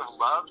place of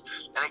love,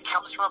 and it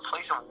comes from a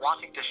place of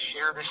wanting to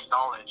share this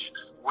knowledge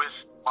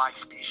with my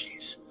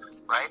species,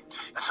 right?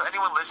 And so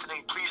anyone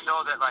listening, please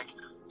know that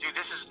dude,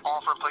 this is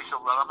all from a place of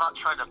love. I'm not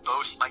trying to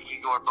boast my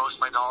ego or boast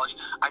my knowledge.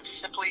 I'm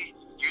simply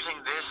using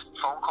this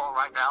phone call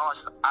right now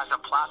as a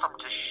platform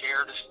to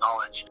share this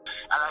knowledge.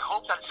 And I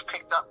hope that it's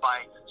picked up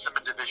by some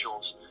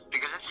individuals,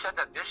 because it said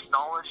that this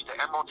knowledge, the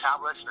Emerald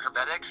Tablets and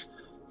Hermetics,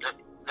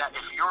 that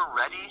if you're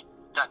ready,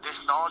 that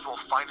this knowledge will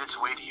find its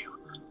way to you.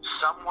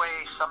 Some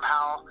way,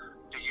 somehow,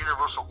 the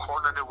universe will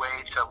corner the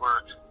way to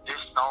where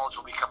this knowledge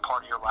will become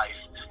part of your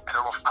life and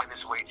it will find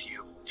its way to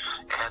you.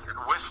 And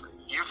with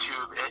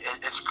YouTube,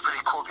 it's pretty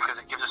cool because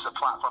it gives us a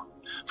platform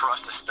for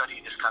us to study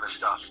this kind of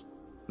stuff.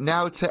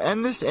 Now, to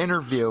end this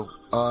interview,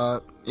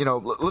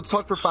 let's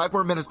talk for 5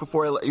 more minutes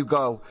before I let you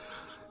go.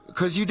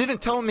 Because you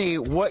didn't tell me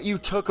what you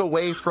took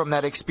away from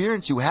that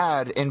experience you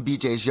had in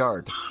BJ's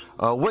yard.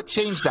 What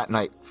changed that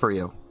night for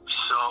you?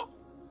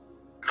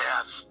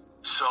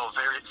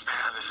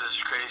 This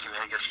is crazy,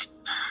 man.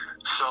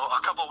 So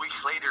a couple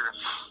weeks later,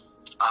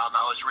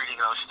 I was reading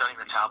and I was studying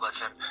the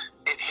tablets, and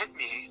it hit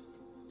me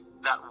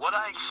that what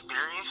I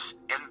experienced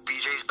in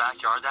BJ's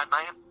backyard that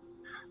night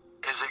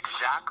is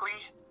exactly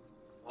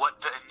what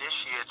the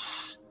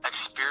initiates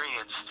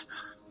experienced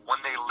when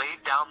they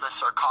laid down the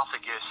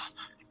sarcophagus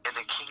in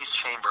the king's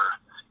chamber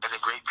in the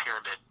Great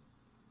Pyramid.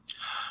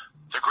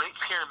 The Great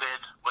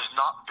Pyramid was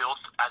not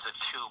built as a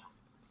tomb.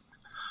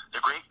 The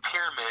Great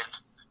Pyramid,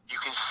 you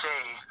can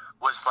say,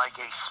 was like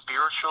a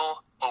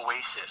spiritual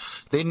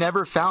oasis. They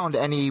never found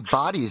any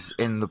bodies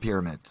in the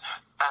pyramids.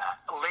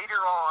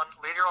 Later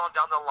on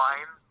down the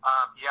line,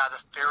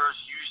 the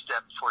pharaohs used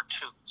them for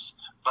tombs,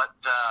 but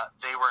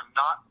they were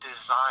not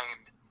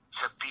designed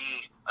to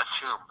be a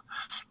tomb.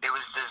 It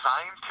was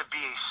designed to be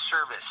a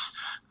service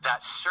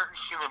that certain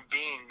human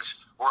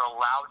beings were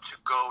allowed to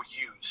go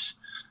use.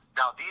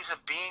 Now, these are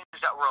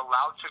beings that were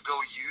allowed to go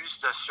use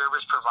the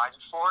service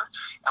provided for.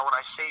 And when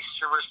I say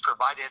service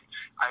provided,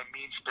 I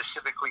mean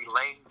specifically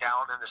laying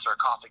down in the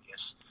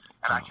sarcophagus.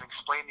 And I can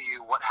explain to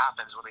you what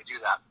happens when they do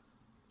that.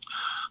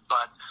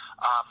 But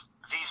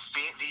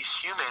these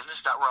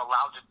humans that were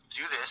allowed to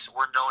do this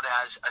were known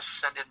as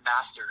ascended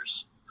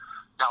masters.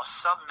 Now,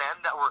 some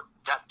men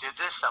that did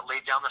this, that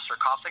laid down the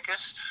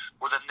sarcophagus,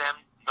 were the men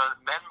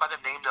by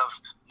the name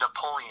of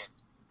Napoleon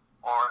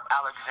or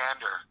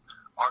Alexander,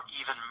 or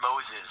even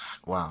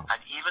Moses. Wow.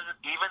 And even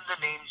the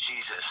name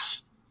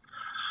Jesus.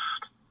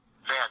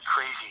 Man,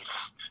 crazy.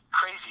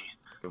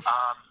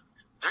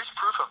 There's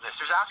proof of this.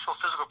 There's actual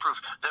physical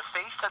proof. The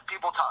face that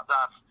people talk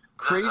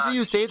crazy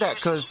you say that,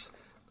 because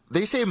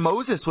they say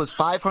Moses was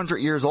 500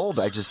 years old,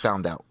 I just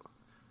found out.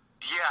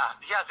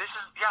 This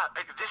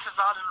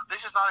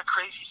is not a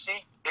crazy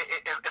thing.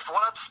 If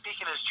what I'm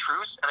speaking is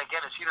truth, and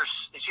again, it's either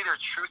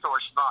truth or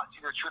it's not. It's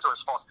either truth or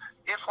it's false.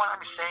 If what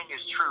I'm saying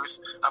is truth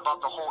about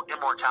the whole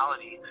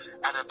immortality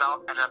and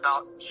about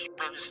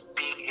humans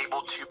being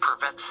able to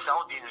prevent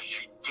cell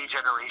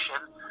degeneration,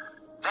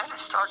 then it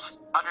starts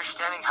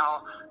understanding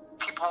how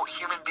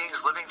human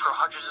beings living for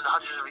hundreds and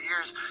hundreds of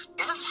years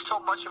isn't so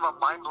much of a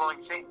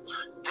mind-blowing thing.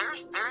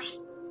 There's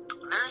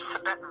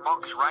Tibetan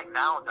monks right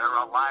now that are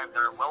alive that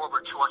are well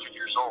over 200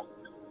 years old.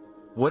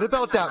 What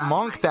about that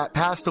monk that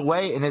passed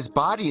away and his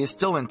body is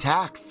still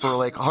intact for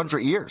like 100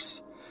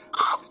 years?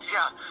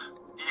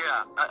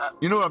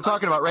 You know what I'm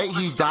talking about, right?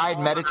 He died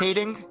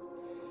meditating.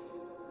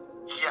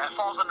 Yeah, it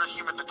falls under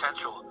human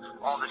potential,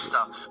 all this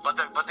stuff. But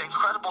the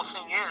incredible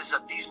thing is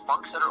that these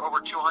monks that are over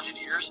 200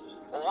 years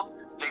old,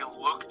 they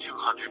look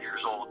 200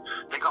 years old.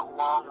 They got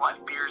long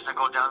white beards that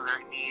go down to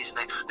their knees,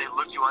 and they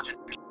look 200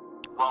 years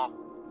old. Well,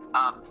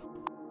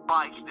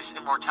 like this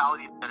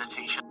immortality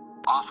meditation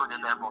offered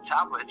in the Emerald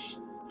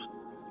Tablets.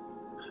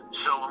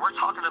 So when we're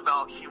talking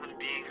about human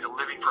beings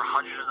living for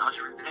hundreds and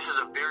hundreds, this is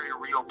a very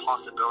real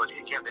possibility.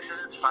 Again, this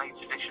isn't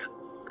science fiction.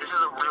 This is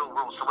a real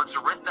world. So when it's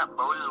written that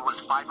Moses was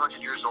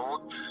 500 years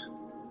old,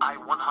 I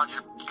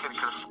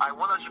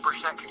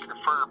 100% can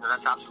confirm that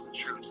that's absolute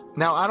truth.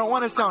 Now, I don't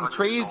want to sound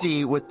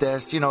crazy with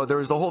this. You know, there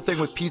was the whole thing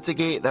with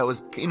Pizzagate that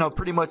was,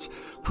 pretty much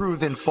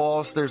proven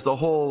false. There's the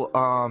whole,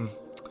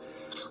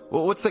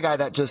 what's the guy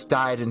that just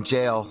died in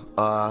jail?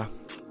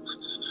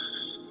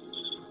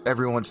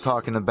 Everyone's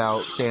talking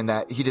about saying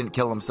that he didn't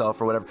kill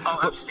himself or whatever. Oh,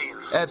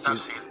 Epstein.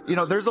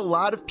 There's a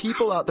lot of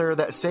people out there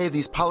that say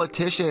these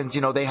politicians,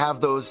 they have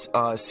those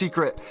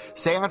secret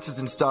seances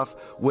and stuff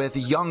with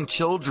young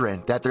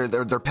children, that they're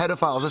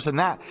pedophiles, this and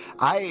that.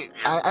 I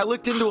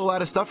looked into a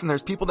lot of stuff, and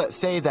there's people that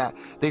say that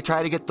they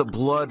try to get the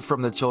blood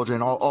from the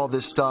children, all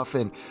this stuff,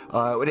 and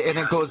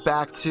it goes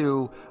back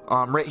to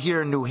right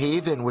here in New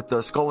Haven with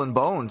the Skull and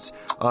Bones.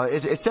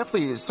 It's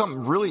definitely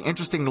something really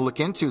interesting to look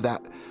into.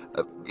 That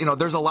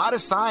there's a lot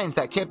of signs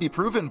that can't be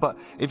proven, but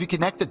if you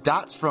connect the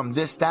dots from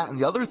this, that, and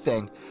the other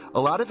thing, a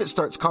lot of it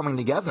starts coming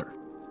together.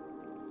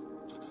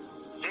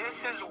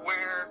 This is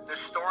where the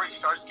story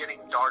starts getting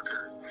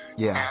darker.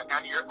 Yeah.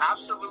 And you're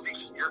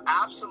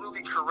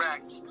absolutely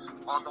correct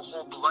on the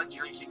whole blood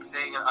drinking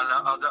thing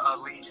of the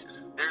elites.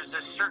 There's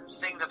a certain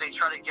thing that they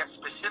try to get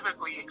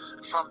specifically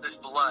from this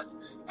blood,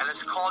 and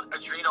it's called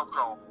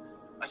adrenochrome.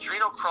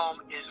 Adrenochrome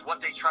is what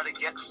they try to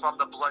get from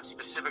the blood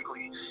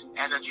specifically,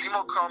 and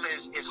adrenochrome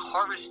is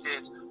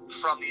harvested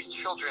from these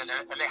children,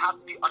 and they have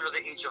to be under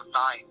the age of 9.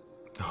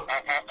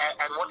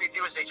 And what they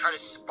do is they try to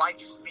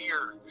spike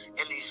fear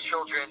in these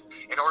children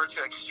in order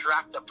to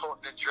extract the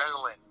potent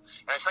adrenaline.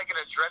 And it's like an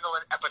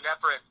adrenaline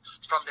epinephrine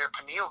from their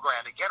pineal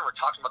gland. Again, we're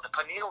talking about the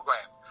pineal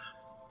gland.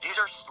 These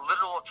are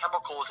literal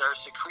chemicals that are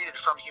secreted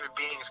from human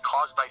beings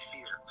caused by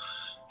fear.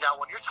 Now,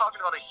 when you're talking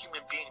about a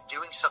human being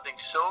doing something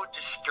so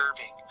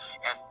disturbing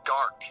and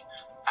dark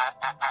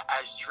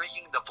as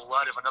drinking the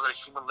blood of another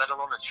human, let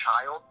alone a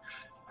child,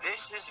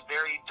 this is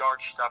very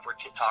dark stuff we're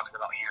talking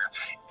about here.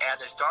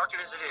 And as dark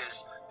as it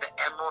is, the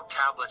Emerald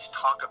Tablets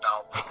talk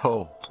about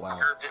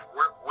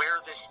where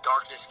this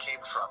darkness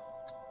came from.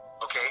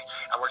 Okay?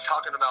 And we're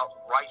talking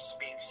about rites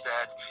being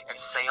said and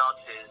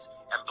seances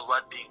and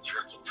blood being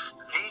drinking.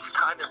 These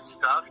kind of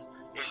stuff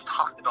is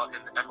talked about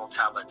in the Emerald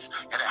Tablets.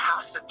 And it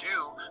has to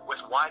do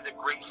with why the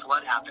Great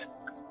Flood happened.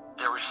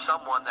 There was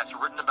someone that's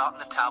written about in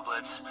the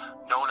tablets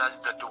known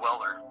as the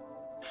Dweller.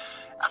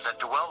 And the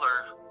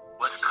Dweller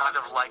was kind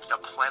of like the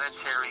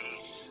planetary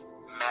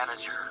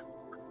manager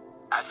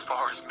as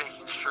far as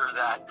making sure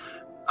that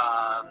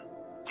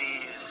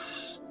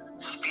these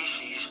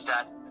species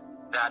that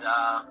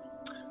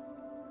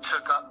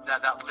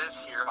lived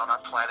here on our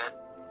planet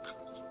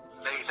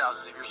many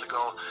thousands of years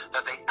ago,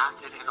 that they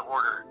acted in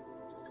order.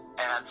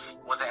 And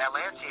when the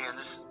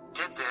Atlanteans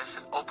did this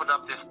and opened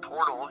up this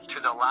portal to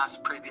the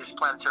last previous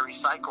planetary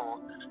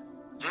cycle,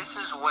 this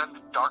is when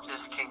the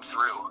darkness came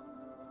through.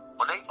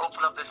 When they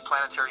open up this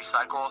planetary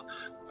cycle,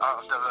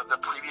 the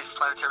previous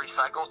planetary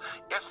cycle,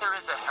 if there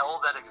is a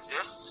hell that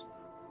exists,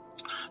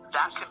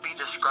 that could be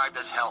described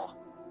as hell.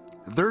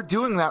 They're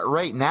doing that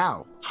right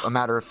now, a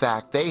matter of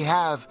fact. They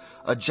have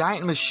a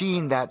giant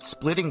machine that's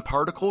splitting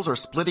particles or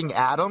splitting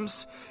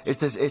atoms. It's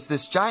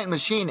this giant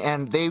machine,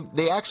 and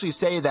they actually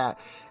say that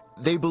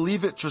they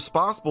believe it's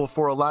responsible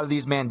for a lot of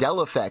these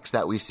Mandela effects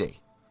that we see,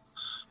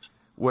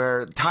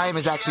 where time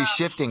is actually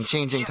shifting,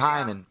 changing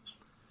time. And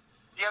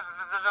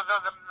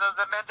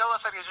the Mandela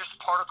effect is just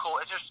particle.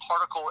 It's just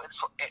particle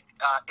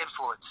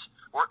influence.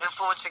 We're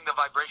influencing the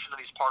vibration of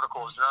these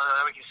particles.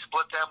 We can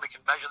split them. We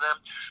can measure them.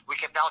 We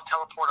can now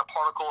teleport a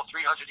particle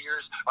 300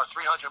 years or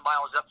 300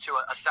 miles up to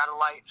a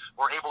satellite.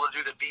 We're able to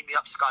do the beam me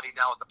up, Scotty,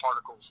 now with the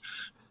particles.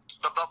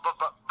 But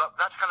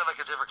that's kind of like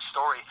a different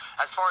story.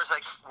 As far as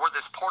like where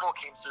this portal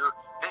came through,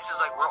 this is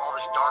like where all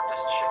this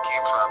darkness and shit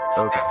came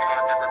from. Okay.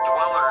 And the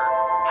Dweller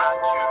had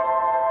to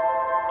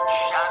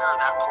shatter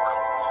that portal.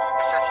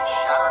 It says he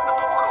shattered the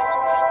portal,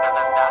 and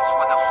then that's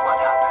when the flood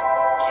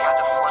happened. He had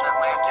to flood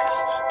Atlantis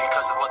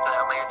because of what the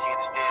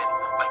Atlanteans did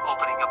by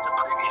opening up the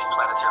previous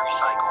planetary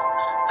cycle.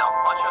 Now,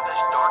 much of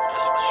this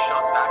darkness was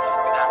shoved back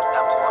through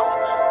that portal,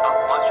 but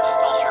much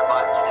still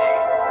survived today.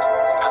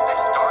 And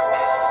this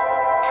darkness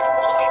can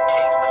only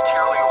take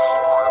material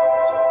form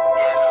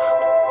if,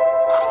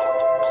 quote,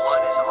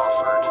 blood is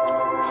offered,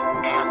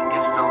 and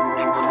if the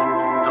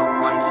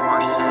rites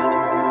are said,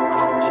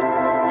 quote,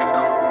 end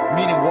quote.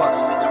 Meaning what?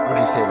 When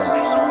you say that?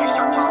 This is when we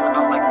start talking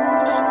about, like,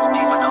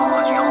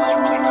 demonology, all this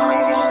really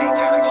crazy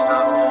satanic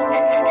stuff.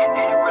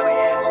 It really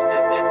is.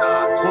 There's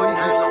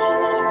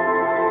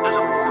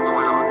a war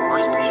going on.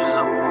 Our species is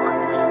at war.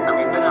 And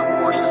we've been at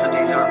war since the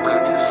days of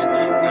Atlantis.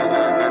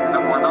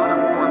 And we're not at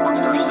war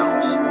amongst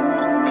ourselves.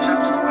 It's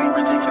absolutely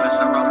ridiculous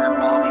that we're out here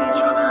bombing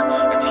each other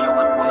and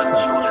killing women and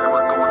children, and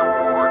we're going to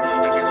war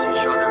against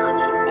each other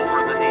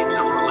over the names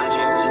of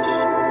religions.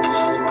 It's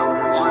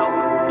wild.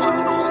 But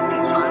in the whole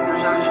meantime,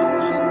 there's actually a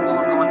whole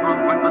war going on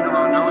right under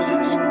our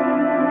noses.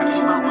 And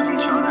it's not with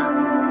each other.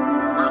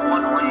 We're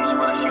one race.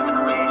 We're the human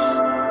race.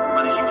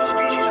 We're the human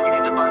species. We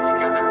need to bind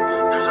together.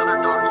 There's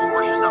other dark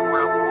forces that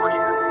we're at war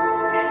here.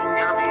 You know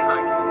what I mean?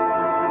 Like,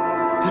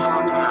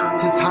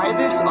 To tie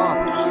this up,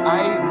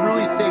 I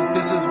really think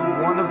this is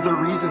one of the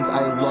reasons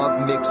I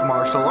love mixed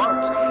martial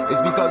arts,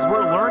 is because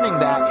we're learning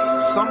that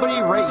somebody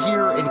right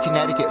here in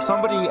Connecticut,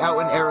 somebody out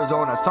in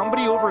Arizona,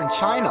 somebody over in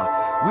China,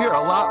 we are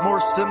a lot more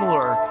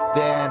similar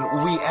than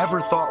we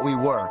ever thought we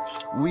were.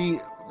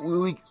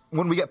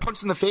 When we get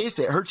punched in the face,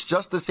 it hurts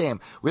just the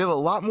same. We have a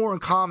lot more in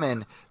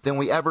common than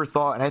we ever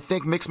thought, and I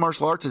think mixed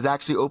martial arts is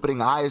actually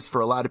opening eyes for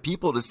a lot of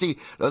people to see.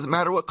 Doesn't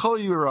matter what color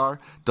you are,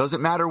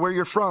 doesn't matter where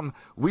you're from,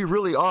 we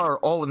really are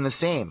all in the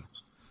same.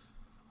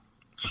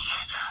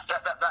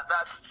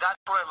 That's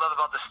what I love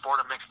about the sport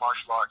of mixed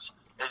martial arts,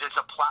 is it's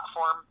a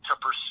platform to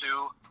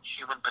pursue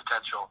human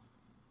potential.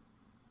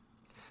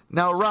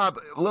 Now, Rob,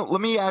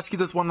 let me ask you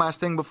this one last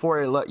thing before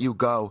I let you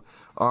go.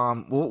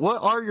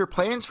 What are your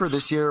plans for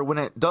this year when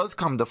it does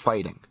come to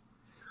fighting?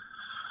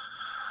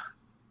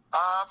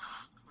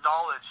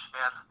 Knowledge,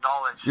 man,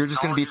 knowledge. You're just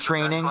going to be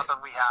training? Knowledge is the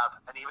best weapon we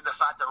have, and even the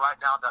fact that right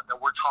now that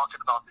we're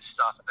talking about this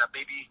stuff, and that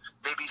maybe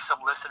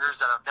some listeners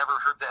that have never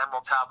heard the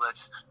Emerald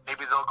Tablets,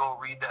 maybe they'll go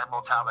read the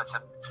Emerald Tablets,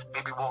 and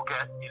maybe we'll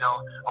get,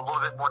 a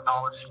little bit more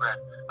knowledge spread.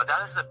 But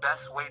that is the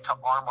best way to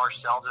arm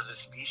ourselves as a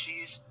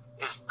species,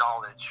 is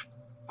knowledge.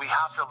 We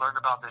have to learn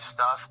about this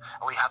stuff,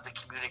 and we have to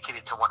communicate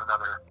it to one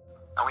another,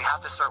 and we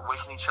have to start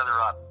waking each other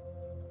up.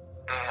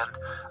 And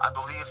I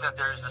believe that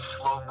there's a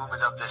slow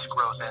movement of this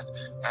growth,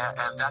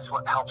 and that's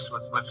what helps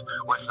with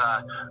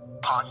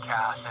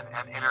podcasts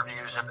and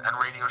interviews and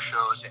radio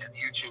shows and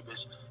YouTube,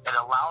 is it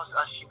allows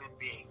us human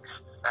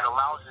beings, it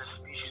allows this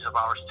species of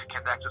ours to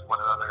connect with one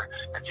another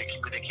and to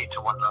communicate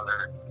to one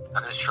another.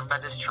 And there's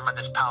tremendous,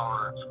 tremendous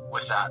power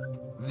with that.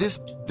 This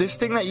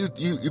thing that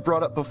you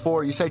brought up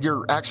before, you said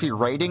you're actually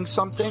writing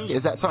something.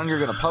 Is that something you're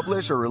going to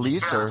publish or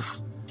release? Yeah. Or?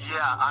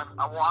 Yeah,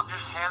 I'm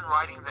just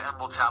handwriting the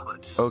Emerald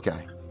Tablets.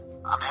 Okay.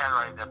 I'm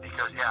handwriting them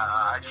because,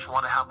 I just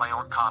want to have my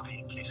own copy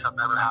in case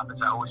something ever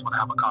happens. I always want to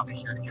have a copy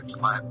here to give to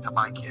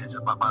my kids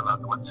and my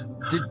loved ones.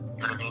 You know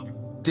what I mean?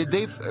 Did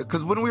they?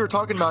 Because when we were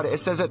talking about it, it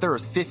says that there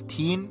was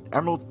 15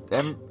 Emerald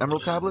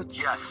Tablets.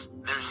 Yes,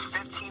 there's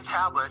 15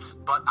 tablets,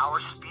 but our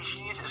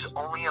species is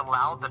only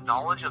allowed the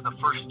knowledge of the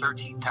first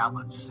 13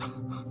 tablets.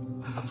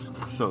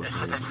 It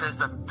says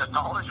that the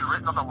knowledge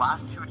written on the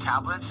last 2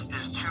 tablets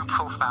is too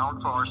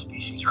profound for our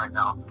species right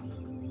now.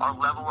 Our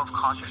level of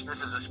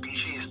consciousness as a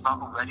species is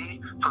not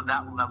ready for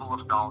that level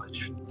of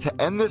knowledge.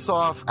 To end this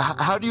off,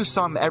 how do you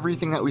sum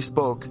everything that we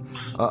spoke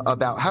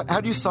about?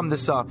 How do you sum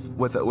this up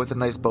with a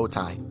nice bow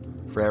tie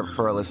for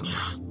our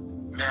listeners?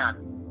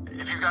 Man,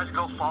 if you guys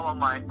go follow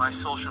my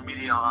social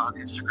media on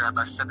Instagram,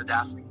 I send it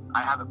asking. I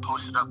have it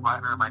posted up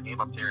right under my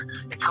name up there.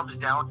 It comes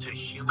down to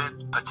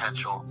human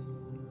potential.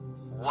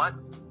 What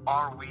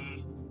are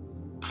we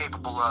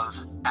capable of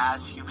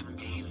as human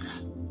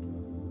beings?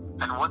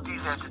 And what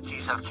these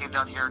entities have came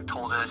down here and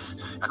told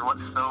us, and what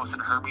Thoth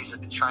and Hermes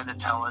have been trying to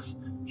tell us,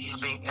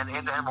 and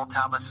in the Emerald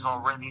Tablets is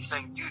all written, he's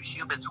saying, dude,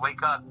 humans,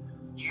 wake up.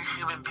 You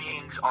human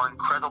beings are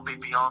incredibly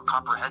beyond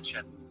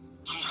comprehension.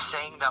 He's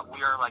saying that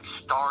we are like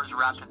stars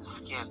wrapped in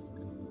skin,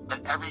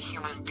 that every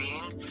human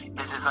being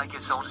is like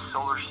its own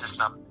solar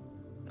system.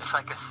 It's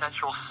like a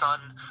central sun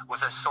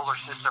with a solar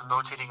system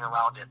rotating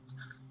around it.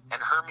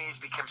 And Hermes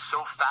became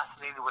so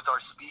fascinated with our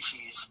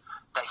species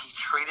that he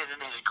traded in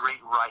his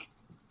great right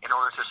in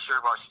order to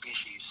serve our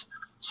species.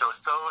 So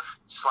Thoth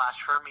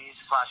 /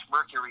 Hermes /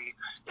 Mercury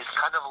is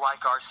kind of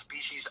like our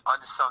species'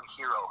 unsung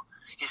hero.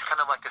 He's kind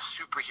of like a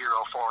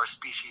superhero for our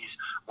species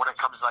when it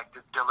comes to like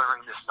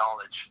delivering this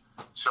knowledge.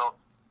 So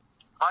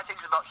my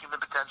things about human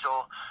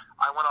potential,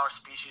 I want our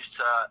species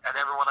to, and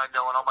everyone I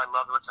know and all my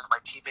loved ones and my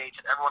teammates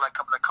and everyone I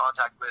come into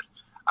contact with,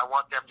 I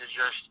want them to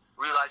just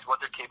realize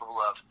what they're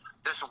capable of.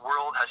 This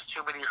world has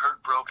too many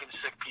hurt, broken,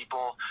 sick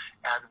people,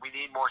 and we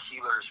need more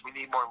healers. We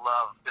need more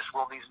love. This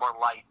world needs more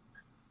light.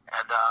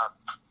 And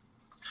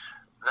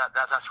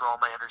that's where all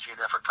my energy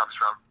and effort comes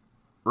from.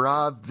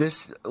 Rob,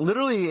 this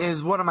literally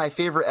is one of my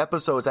favorite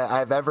episodes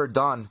I've ever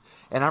done,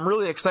 and I'm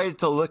really excited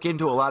to look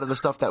into a lot of the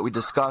stuff that we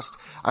discussed.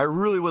 I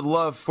really would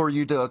love for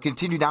you to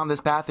continue down this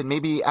path and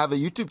maybe have a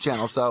YouTube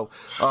channel. So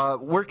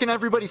where can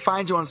everybody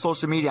find you on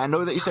social media? I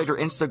know that you said your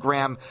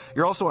Instagram.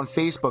 You're also on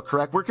Facebook,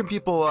 correct? Where can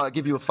people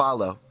give you a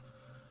follow?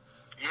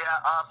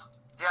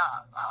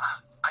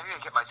 I need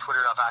to get my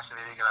Twitter up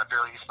activating, and I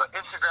barely use it. But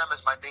Instagram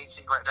is my main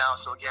thing right now.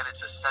 So again,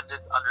 it's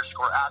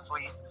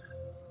ascendant_athlete.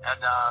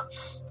 And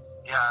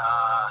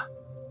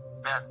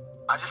man,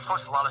 I just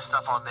post a lot of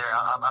stuff on there.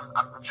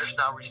 I'm just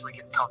now recently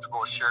getting comfortable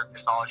with sharing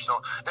this knowledge. So,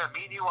 man,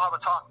 me and you will have a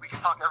talk. We can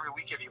talk every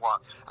week if you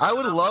want. I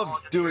would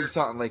love doing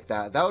something like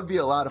that. That would be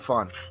a lot of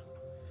fun.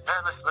 Man,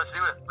 let's do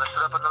it. Let's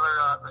set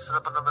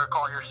up another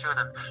call here soon,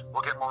 and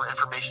we'll get more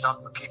information out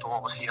to the people,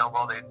 and we'll see how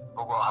well they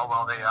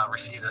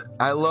receive it.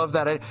 I love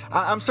that.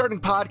 I'm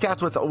starting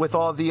podcasts with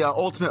all the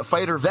Ultimate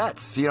Fighter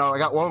vets. You know, I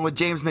got one with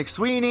James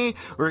McSweeney.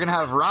 We're gonna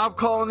have Rob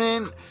calling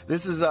in.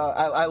 This is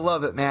I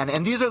love it, man.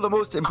 And these are the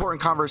most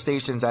important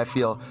conversations, I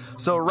feel.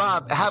 So,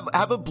 Rob,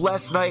 have a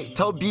blessed night.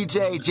 Tell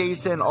BJ,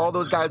 Jason, all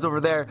those guys over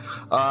there,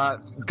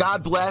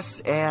 God bless,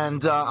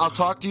 and I'll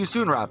talk to you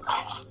soon, Rob.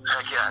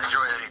 Heck yeah,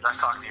 enjoy it.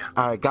 Nice talking to you.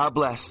 All right, God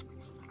bless.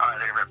 All right,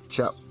 later, man.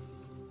 Ciao.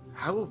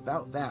 How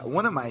about that?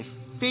 One of my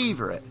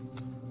favorite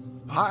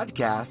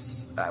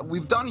podcasts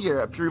we've done here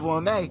at Pure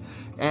Evil MMA,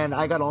 and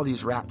I got all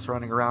these rats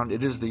running around.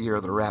 It is the year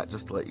of the rat,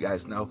 just to let you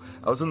guys know.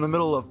 I was in the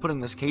middle of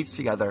putting this cage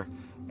together,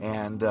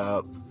 and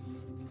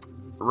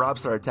Rob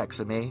started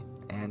texting me,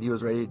 and he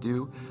was ready to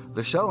do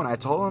the show, and I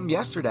told him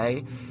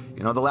yesterday,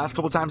 you know, the last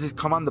couple times he's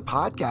come on the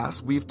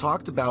podcast, we've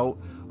talked about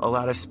a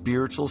lot of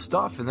spiritual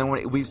stuff, and then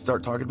when we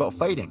start talking about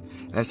fighting,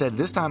 and I said,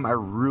 this time I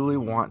really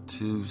want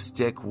to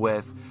stick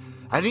with,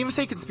 I didn't even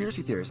say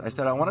conspiracy theories, I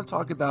said I want to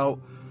talk about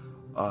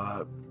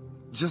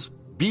just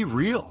be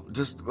real,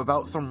 just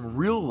about some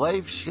real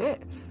life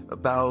shit,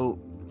 about,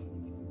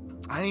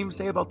 I didn't even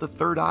say about the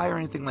third eye or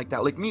anything like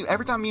that. Like me,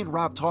 every time me and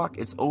Rob talk,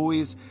 it's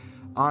always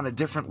on a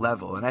different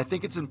level, and I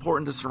think it's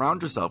important to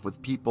surround yourself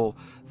with people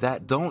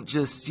that don't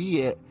just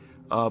see it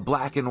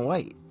black and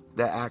white,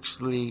 that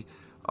actually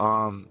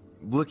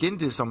look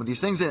into some of these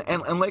things,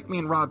 and like me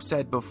and Rob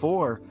said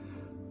before,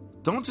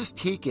 don't just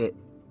take it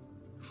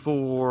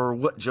for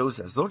what Joe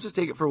says, don't just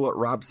take it for what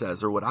Rob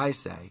says or what I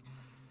say.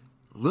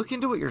 Look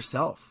into it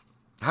yourself.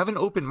 Have an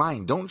open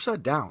mind. Don't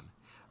shut down.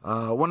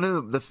 One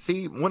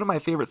of my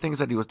favorite things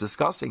that he was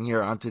discussing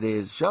here on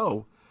today's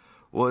show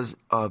was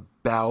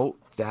about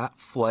that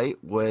flight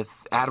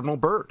with Admiral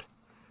Byrd.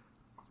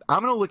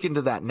 I'm going to look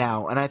into that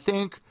now, and I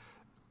think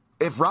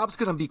if Rob's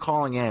going to be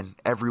calling in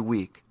every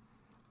week,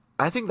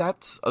 I think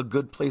that's a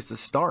good place to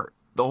start.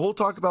 The whole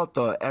talk about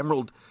the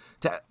Emerald,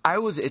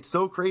 it's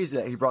so crazy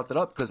that he brought that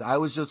up, because I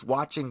was just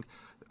watching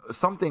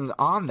something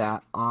on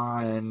that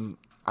on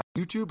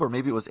YouTube, or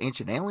maybe it was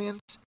Ancient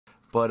Aliens,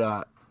 but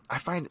I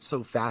find it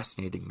so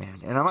fascinating,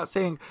 man. And I'm not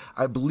saying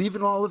I believe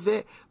in all of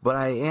it, but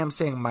I am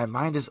saying my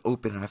mind is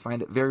open, and I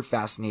find it very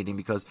fascinating,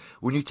 because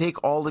when you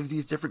take all of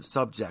these different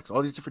subjects,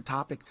 all these different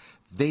topics,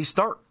 they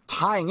start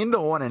tying into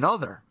one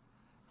another,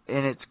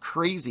 and it's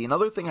crazy.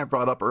 Another thing I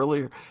brought up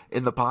earlier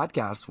in the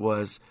podcast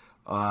was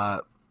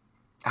how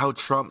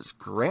Trump's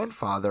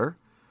grandfather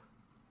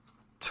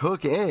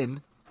took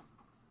in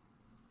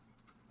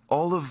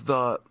all of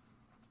the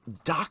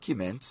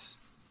documents,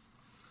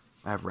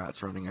 I have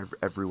rats running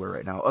everywhere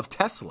right now, of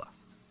Tesla,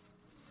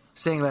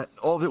 saying that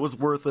all of it was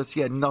worthless,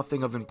 he had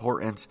nothing of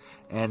importance,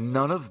 and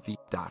none of the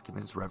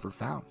documents were ever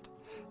found.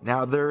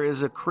 Now, there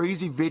is a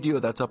crazy video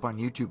that's up on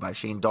YouTube by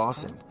Shane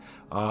Dawson.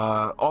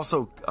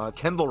 Also,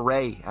 Kendall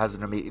Ray has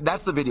an amazing,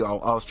 that's the video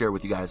I'll share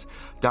with you guys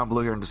down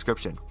below here in the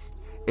description.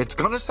 It's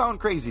going to sound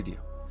crazy to you.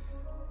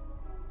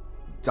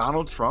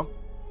 Donald Trump,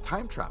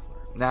 time traveler.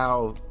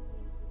 Now,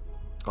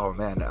 oh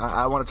man,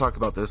 I want to talk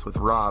about this with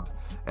Rob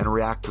and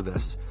react to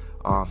this.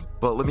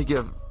 But let me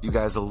give you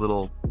guys a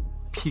little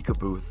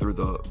peekaboo through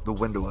the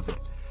window of it.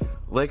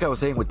 Like I was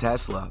saying with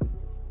Tesla,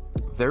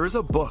 there is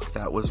a book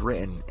that was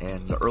written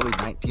in the early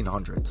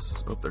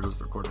 1900s. Oh, there goes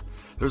the recorder.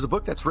 There's a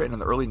book that's written in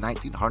the early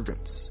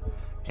 1900s.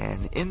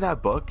 And in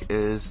that book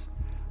is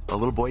a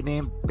little boy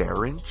named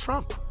Baron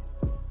Trump.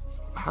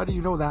 How do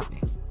you know that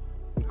name?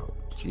 Oh,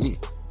 gee.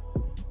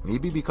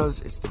 Maybe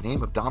because it's the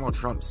name of Donald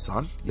Trump's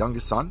son,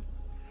 youngest son.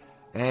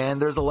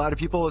 And there's a lot of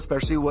people,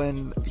 especially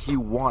when he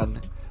won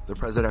the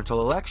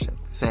presidential election,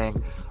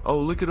 saying, oh,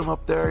 look at him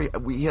up there.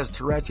 He has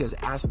Tourette's, he has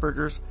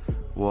Asperger's.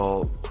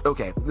 Well,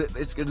 okay,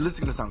 this is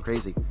going to sound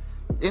crazy.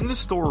 In the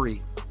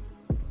story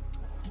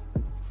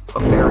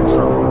of Baron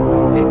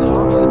Trump, it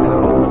talks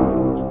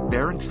about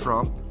Baron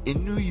Trump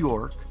in New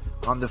York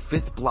on the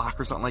 5th block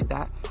or something like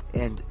that.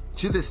 And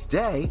to this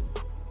day,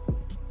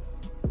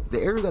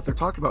 the area that they're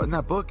talking about in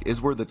that book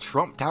is where the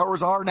Trump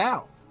Towers are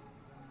now.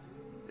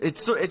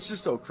 It's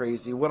just so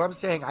crazy. What I'm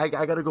saying, I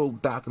got to go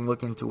back and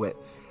look into it.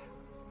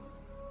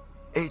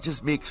 It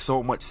just makes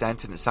so much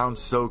sense, and it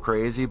sounds so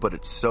crazy, but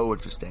it's so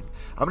interesting.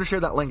 I'm going to share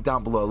that link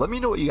down below. Let me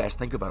know what you guys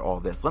think about all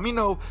this. Let me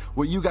know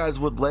what you guys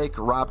would like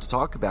Rob to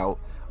talk about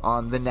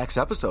on the next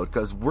episode,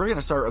 because we're going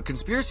to start a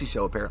conspiracy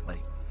show, apparently.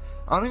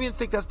 I don't even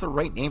think that's the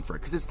right name for it,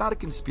 because it's not a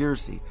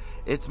conspiracy.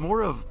 It's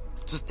more of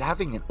just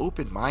having an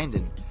open mind,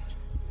 and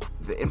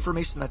the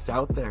information that's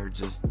out there,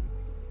 just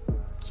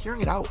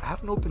hearing it out.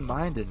 Have an open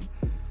mind, and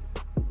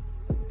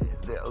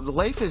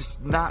life is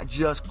not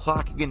just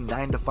clocking in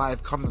 9 to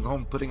 5, coming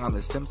home, putting on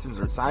The Simpsons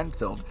or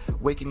Seinfeld,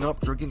 waking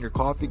up, drinking your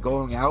coffee,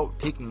 going out,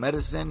 taking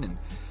medicine, and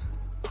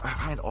I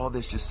find all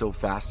this just so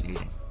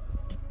fascinating.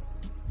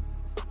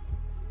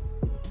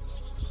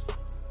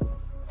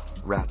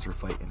 Rats are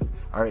fighting.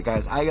 Alright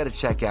guys, I gotta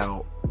check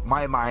out.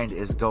 My mind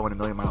is going a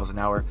million miles an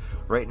hour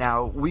right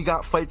now. We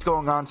got fights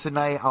going on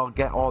tonight. I'll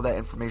get all that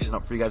information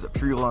up for you guys at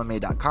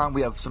pureevilmma.com.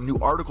 We have some new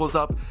articles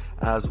up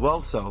as well,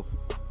 so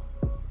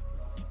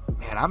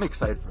man, I'm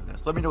excited for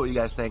this. Let me know what you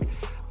guys think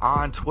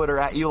on Twitter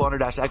at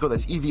evil_echo.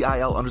 That's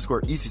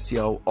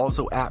EVIL_ECCO.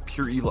 Also at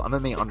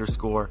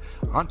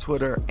pureevilmma_ on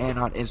Twitter and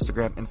on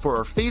Instagram. And for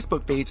our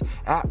Facebook page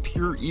at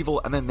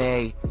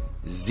pureevilmma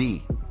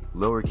Z,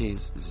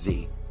 lowercase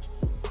z.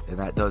 And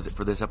that does it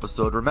for this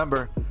episode.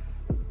 Remember,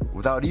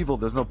 without evil,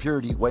 there's no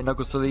purity. White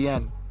knuckles to the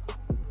end.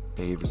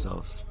 Behave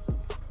yourselves.